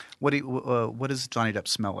 What does Johnny Depp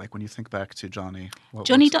smell like when you think back to Johnny?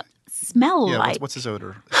 Johnny Depp smell like? What's his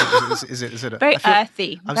odor? Is it very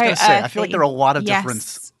earthy? I was going to say, I feel like there are a lot of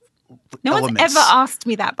different No elements. one's ever asked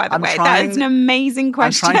me that, by the way. That is an amazing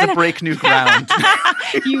question. I'm trying to break new ground.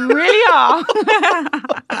 You really are.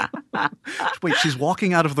 Wait, she's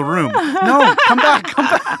walking out of the room. No, come back.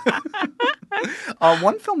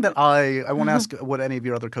 One film that I won't ask what any of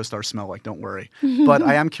your other co-stars smell like. Don't worry, but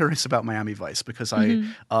I am curious about Miami Vice because I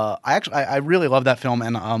really love that film,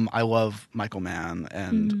 and I love Michael Mann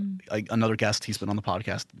and another guest. He's been on the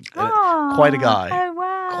podcast. Quite a guy. Oh,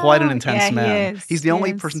 wow. Quite an intense man. He is. He's the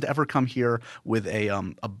only person to ever come here with a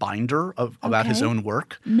binder about his own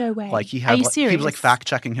work. No way. Like he Are you was serious? like fact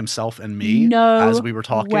checking himself and me as we were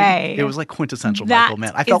talking. Way. It was like quintessential That Michael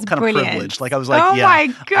Mann. I felt is kind brilliant. of privileged. Like I was like, oh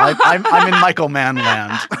my God. I'm in Michael Mann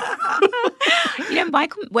land.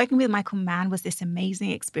 Working with Michael Mann was this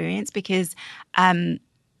amazing experience because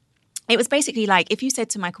it was basically like if you said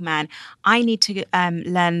to Michael Mann, I need to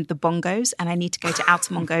learn the bongos and I need to go to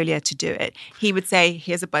Outer Mongolia to do it. He would say,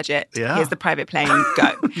 here's a budget. Yeah. Here's the private plane.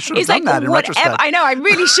 Go. You should have done that in retrospect. I know. I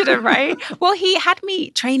really should have, right? Well, he had me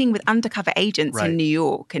training with undercover agents in New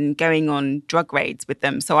York and going on drug raids with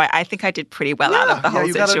them. So I think I did pretty well out of the whole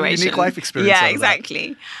you situation. Got a unique life experience. Yeah, out of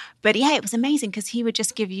exactly. But yeah, it was amazing because he would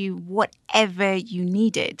just give you whatever you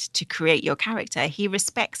needed to create your character. He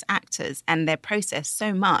respects actors and their process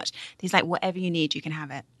so much. He's like, whatever you need, you can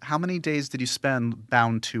have it. How many days did you spend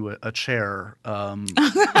bound to a chair for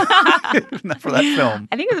that film?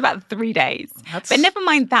 I think it was about 3 days. But never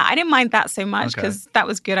mind that. I didn't mind that so much because that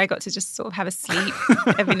was good. I got to just sort of have a sleep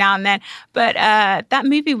every now and then. But that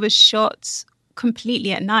movie was shot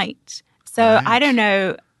completely at night. So I don't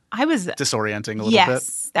know. I was disorienting a little bit.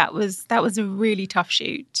 Yes, that was a really tough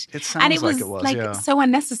shoot. It sounds and it was so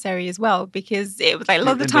unnecessary as well because it was like a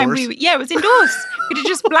lot of the time it was indoors. We'd have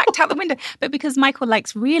just blacked out the window. But because Michael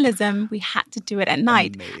likes realism, we had to do it at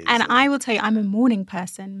night. Amazing. And I will tell you, I'm a morning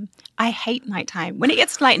person. I hate nighttime. When it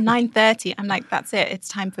gets to like 9:30, I'm like, that's it. It's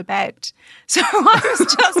time for bed. So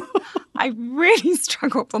I really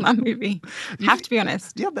struggled on that movie. I have to be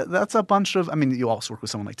honest. Yeah, that's a bunch of. I mean, you also work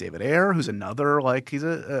with someone like David Ayer, who's another he's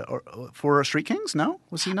for Street Kings. No,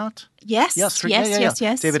 was he not? Yes. Yes.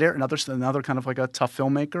 David Ayer, another kind of like a tough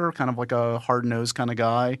filmmaker, kind of like a hard nosed kind of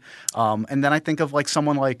guy. And then I think of like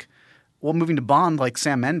someone like. Well, moving to Bond, like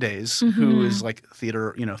Sam Mendes, who is like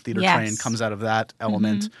theater trained, comes out of that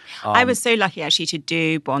element. I was so lucky actually to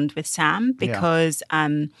do Bond with Sam because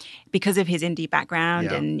of his indie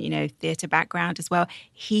background and theater background as well.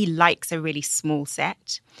 He likes a really small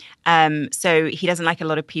set, so he doesn't like a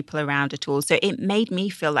lot of people around at all. So it made me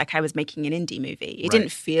feel like I was making an indie movie. It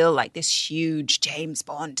didn't feel like this huge James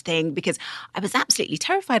Bond thing because I was absolutely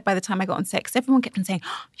terrified by the time I got on set because everyone kept on saying,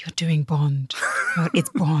 oh, "You're doing Bond.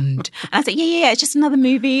 It's Bond." And I said, yeah, it's just another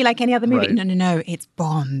movie like any other movie. Right. No, it's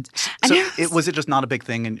Bond. So was it just not a big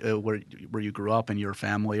thing where you grew up in your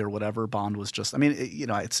family or whatever? Bond was just, I mean,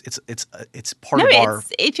 it's part of our.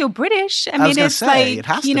 If you're British, I mean, it's say, like, it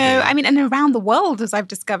has to be. I mean, and around the world, as I've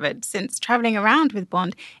discovered since traveling around with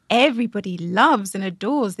Bond, everybody loves and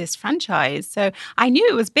adores this franchise. So I knew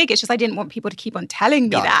it was big. It's just I didn't want people to keep on telling me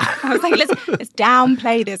that. I was like, let's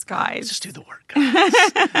downplay this, guys. Let's just do the work,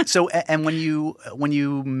 guys. So, and when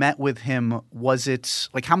you met with him, was it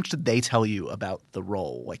like how much did they tell you about the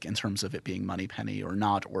role, like in terms of it being Moneypenny or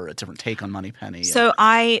not, or a different take on Moneypenny? So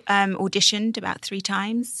I auditioned about 3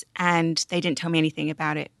 times, and they didn't tell me anything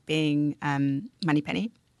about it being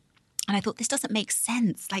Moneypenny. And I thought, this doesn't make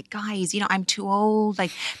sense. Like, guys, I'm too old.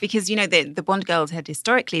 Like, because, the Bond girls had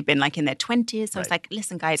historically been like in their 20s. So I was like,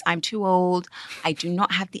 listen, guys, I'm too old. I do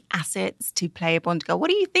not have the assets to play a Bond girl. What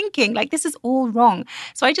are you thinking? Like, this is all wrong.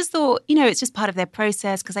 So I just thought, it's just part of their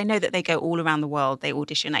process because I know that they go all around the world. They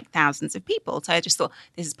audition like thousands of people. So I just thought,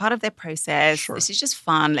 this is part of their process. Sure. This is just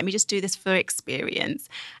fun. Let me just do this for experience.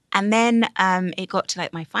 And then it got to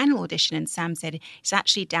like my final audition, and Sam said, it's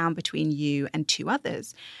actually down between you and 2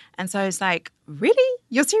 others. And so I was like, really?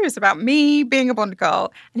 You're serious about me being a Bond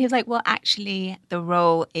girl? And he was like, well, actually, the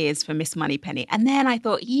role is for Miss Moneypenny. And then I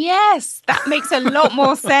thought, yes, that makes a lot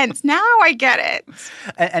more sense. Now I get it.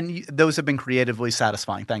 And those have been creatively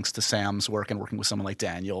satisfying thanks to Sam's work and working with someone like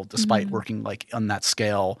Daniel, despite working like on that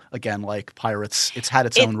scale. Again, like Pirates, it's had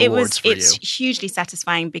its own rewards for you. It's hugely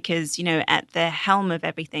satisfying because, you know, at the helm of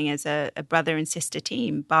everything is a brother and sister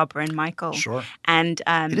team, Barbara and Michael. Sure. And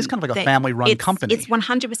it is kind of like a family-run company. It's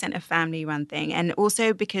 100% a family-run thing. And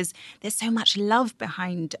also because there's so much love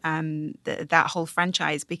behind that whole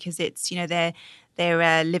franchise, because it's, you know,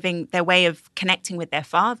 they're living their way of connecting with their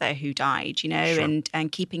father who died, you know, Sure.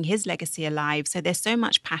 and keeping his legacy alive. So there's so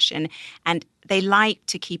much passion, and they like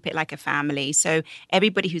to keep it like a family. So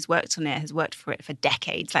everybody who's worked on it has worked for it for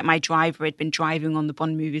decades. Like my driver had been driving on the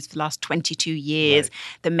Bond movies for the last 22 years. Right.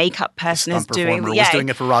 The makeup person the is stunt doing performer was doing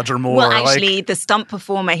it for Roger Moore. Well, actually, the stunt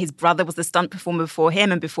performer, his brother was the stunt performer before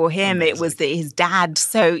him, and before him, it was his dad.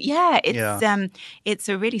 So it's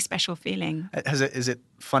a really special feeling. Is it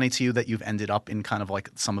funny to you that you've ended up in kind of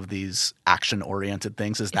like some of these action-oriented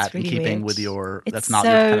things? Is It's that really in keeping weird. with your? It's That's not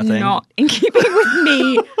so your kind of thing. not in keeping with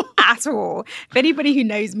me at all. If anybody who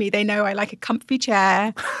knows me, they know I like a comfy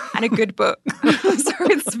chair and a good book. So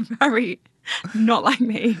it's very not like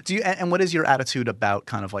me. Do you? And what is your attitude about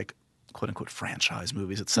kind of like quote unquote franchise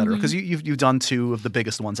movies, et cetera? Because you've done 2 of the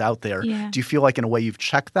biggest ones out there. Yeah. Do you feel like in a way you've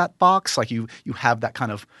checked that box? Like you have that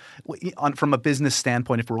kind of from a business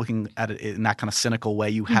standpoint, if we're looking at it in that kind of cynical way,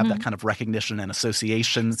 you have that kind of recognition and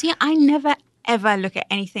association. See, I never ever look at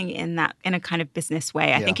anything in a kind of business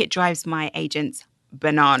way. I Yeah. think it drives my agents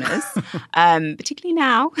bananas, particularly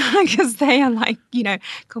now, because they are like, you know,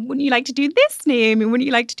 wouldn't you like to do this, Naomi? Wouldn't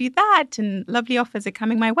you like to do that? And lovely offers are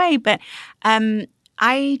coming my way. But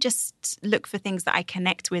I just look for things that I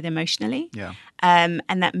connect with emotionally, and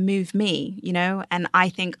that move me, you know, and I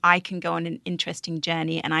think I can go on an interesting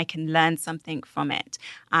journey and I can learn something from it.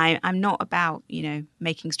 I'm not about, you know,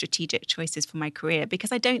 making strategic choices for my career,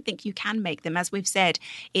 because I don't think you can make them. As we've said,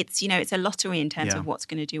 it's, you know, it's a lottery in terms of what's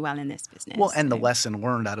going to do well in this business. Well, and the lesson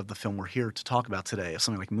learned out of the film we're here to talk about today is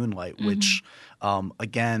something like Moonlight, which,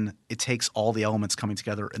 again, it takes all the elements coming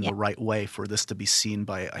together in the right way for this to be seen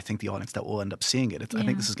by, I think, the audience that will end up seeing it. I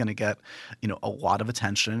think this is going to get, you know, a lot of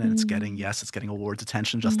attention, and it's getting awards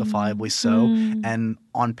attention, justifiably so. And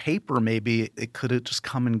on paper, maybe it could have just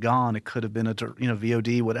come and gone. It could have been a, you know,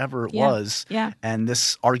 VOD, whatever it was. Yeah. And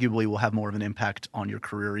this arguably will have more of an impact on your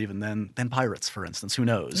career even than Pirates, for instance. Who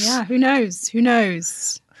knows? Yeah, who knows? Who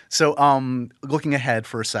knows? So, looking ahead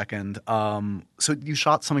for a second, so you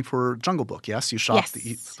shot something for Jungle Book, yes? You shot,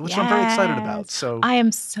 which I'm very excited about. So I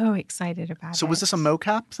am so excited about it. So was this a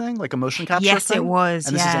mocap thing, like a motion capture thing? Yes, it was.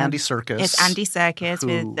 And this is Andy Serkis. It's Andy Serkis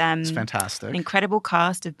with it's fantastic. An incredible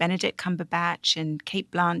cast of Benedict Cumberbatch and Kate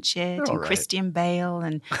Blanchett and Christian Bale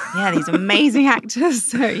and these amazing actors.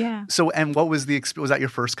 So yeah. So and what was was that your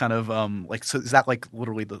first kind of like? So is that like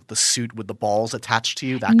literally the suit with the balls attached to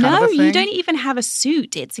you? That kind of a thing? No, you don't even have a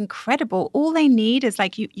suit. It's incredible. All they need is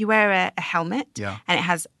like you wear a helmet, and it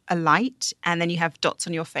has a light, and then you have dots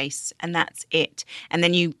on your face, and that's it. And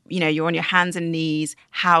then you're on your hands and knees,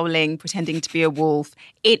 howling, pretending to be a wolf.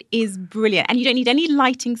 It is brilliant, and you don't need any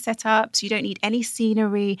lighting setups. You don't need any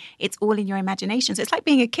scenery. It's all in your imagination. So it's like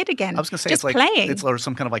being a kid again. I was going to say just it's like playing. It's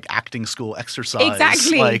some kind of like acting school exercise.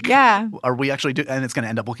 Exactly. Like, yeah. Are we actually doing? And it's going to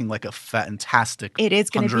end up looking like a fantastic. It is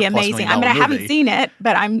going to be $100+ amazing. million I haven't movie. seen it,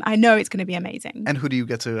 but I know it's going to be amazing. And who do you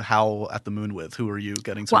get to howl at the moon with? Who are you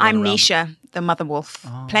getting to? Well, run I'm around? Nisha, the mother wolf,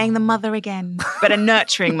 playing the mother again, but a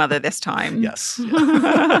nurturing mother this time. Yes.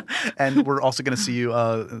 And we're also going to see you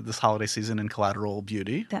this holiday season in Collateral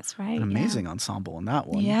Beauty. That's right. An amazing ensemble in that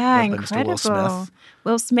one. Yeah, led by incredible. Mr. Will Smith.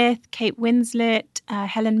 Will Smith, Kate Winslet,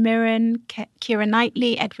 Helen Mirren, Keira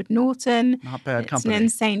Knightley, Edward Norton. Not bad It's company. an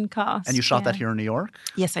insane cast. And you shot that yeah. here in New York?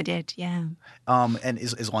 Yes, I did. Yeah. And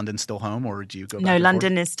is London still home, or do you go back No, and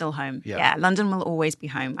London forth? is still home. Yeah. Yeah, London will always be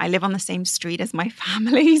home. I live on the same street as my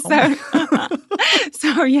family, so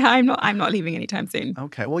so yeah, I'm not leaving anytime soon.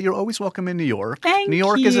 Okay. Well, you're always welcome in New York. Thank New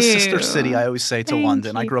York is a sister you. city, I always say, to Thank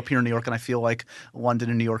London. I you. grew up here in New York, and I feel like London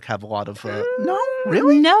and New York have a lot of no,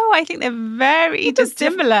 really? No, I think they're very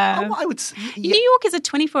dissimilar. Oh, I would New York is a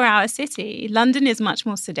 24-hour city. London is much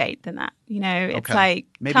more sedate than that. You know, it's Okay. like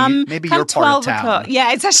Maybe come you're part 12 of town. o'clock.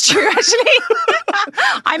 Yeah, that's true, actually.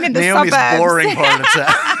 I'm in the Naomi's suburbs. boring part of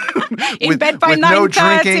town. In bed by with no 9:30.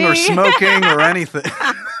 drinking or smoking or anything.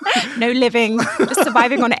 No living, just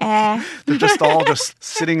surviving on air. They're just all just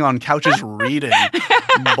sitting on couches reading.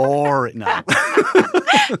 Boring. No.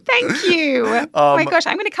 Thank you. Oh my gosh,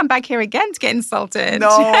 I'm going to come back here again to get insulted.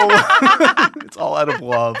 No. It's all out of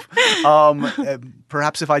love.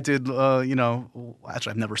 Perhaps if I did,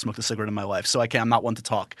 actually, I've never smoked a cigarette in my life, so I'm not one to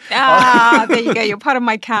talk. There you go. You're part of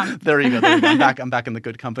my camp. There you go. I'm back in the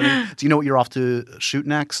good company. Do you know what you're off to shoot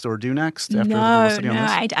next or do next after the publicity on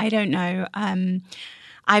this? I don't know.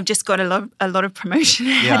 I've just got a lot of promotion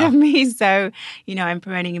ahead of me. So, I'm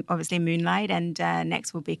promoting obviously Moonlight, and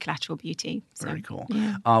next will be Collateral Beauty. So, very cool.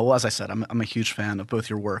 Yeah. Well, as I said, I'm a huge fan of both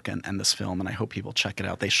your work and this film, and I hope people check it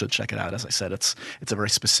out. They should check it out. As I said, it's a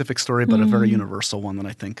very specific story, but a very universal one that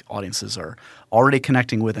I think audiences are already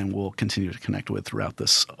connecting with and will continue to connect with throughout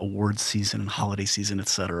this awards season and holiday season,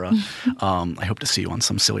 etc. I hope to see you on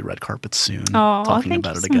some silly red carpet soon, talking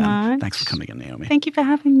about it again. Much. Thanks for coming in, Naomi. Thank you for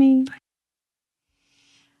having me.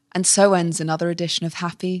 And so ends another edition of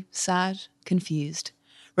Happy, Sad, Confused.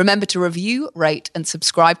 Remember to review, rate, and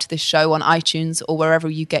subscribe to this show on iTunes or wherever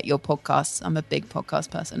you get your podcasts. I'm a big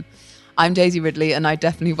podcast person. I'm Daisy Ridley, and I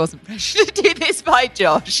definitely wasn't pressured to do this by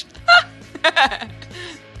Josh.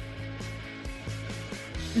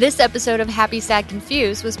 This episode of Happy, Sad,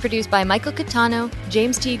 Confused was produced by Michael Catano,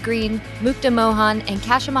 James T. Green, Mukta Mohan, and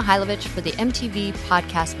Kasia Mihailovich for the MTV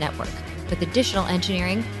Podcast Network, with additional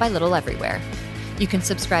engineering by Little Everywhere. You can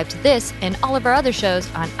subscribe to this and all of our other shows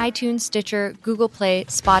on iTunes, Stitcher, Google Play,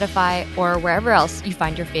 Spotify, or wherever else you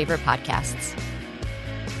find your favorite podcasts.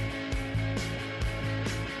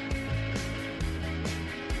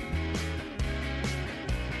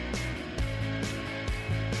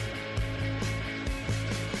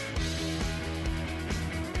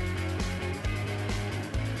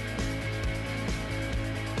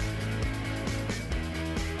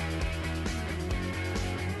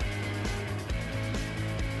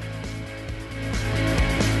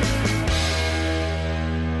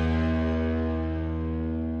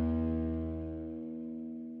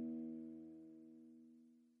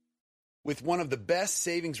 With one of the best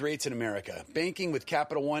savings rates in America, banking with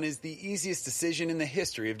Capital One is the easiest decision in the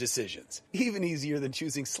history of decisions. Even easier than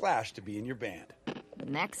choosing Slash to be in your band.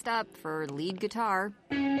 Next up for lead guitar.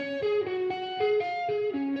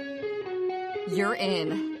 You're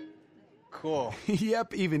in. Cool.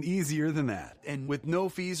 Yep, even easier than that. And with no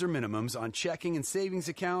fees or minimums on checking and savings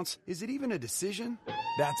accounts, is it even a decision?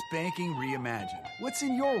 That's banking reimagined. What's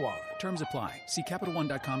in your wallet? Terms apply. See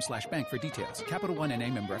CapitalOne.com/bank for details. Capital One NA,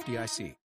 member FDIC.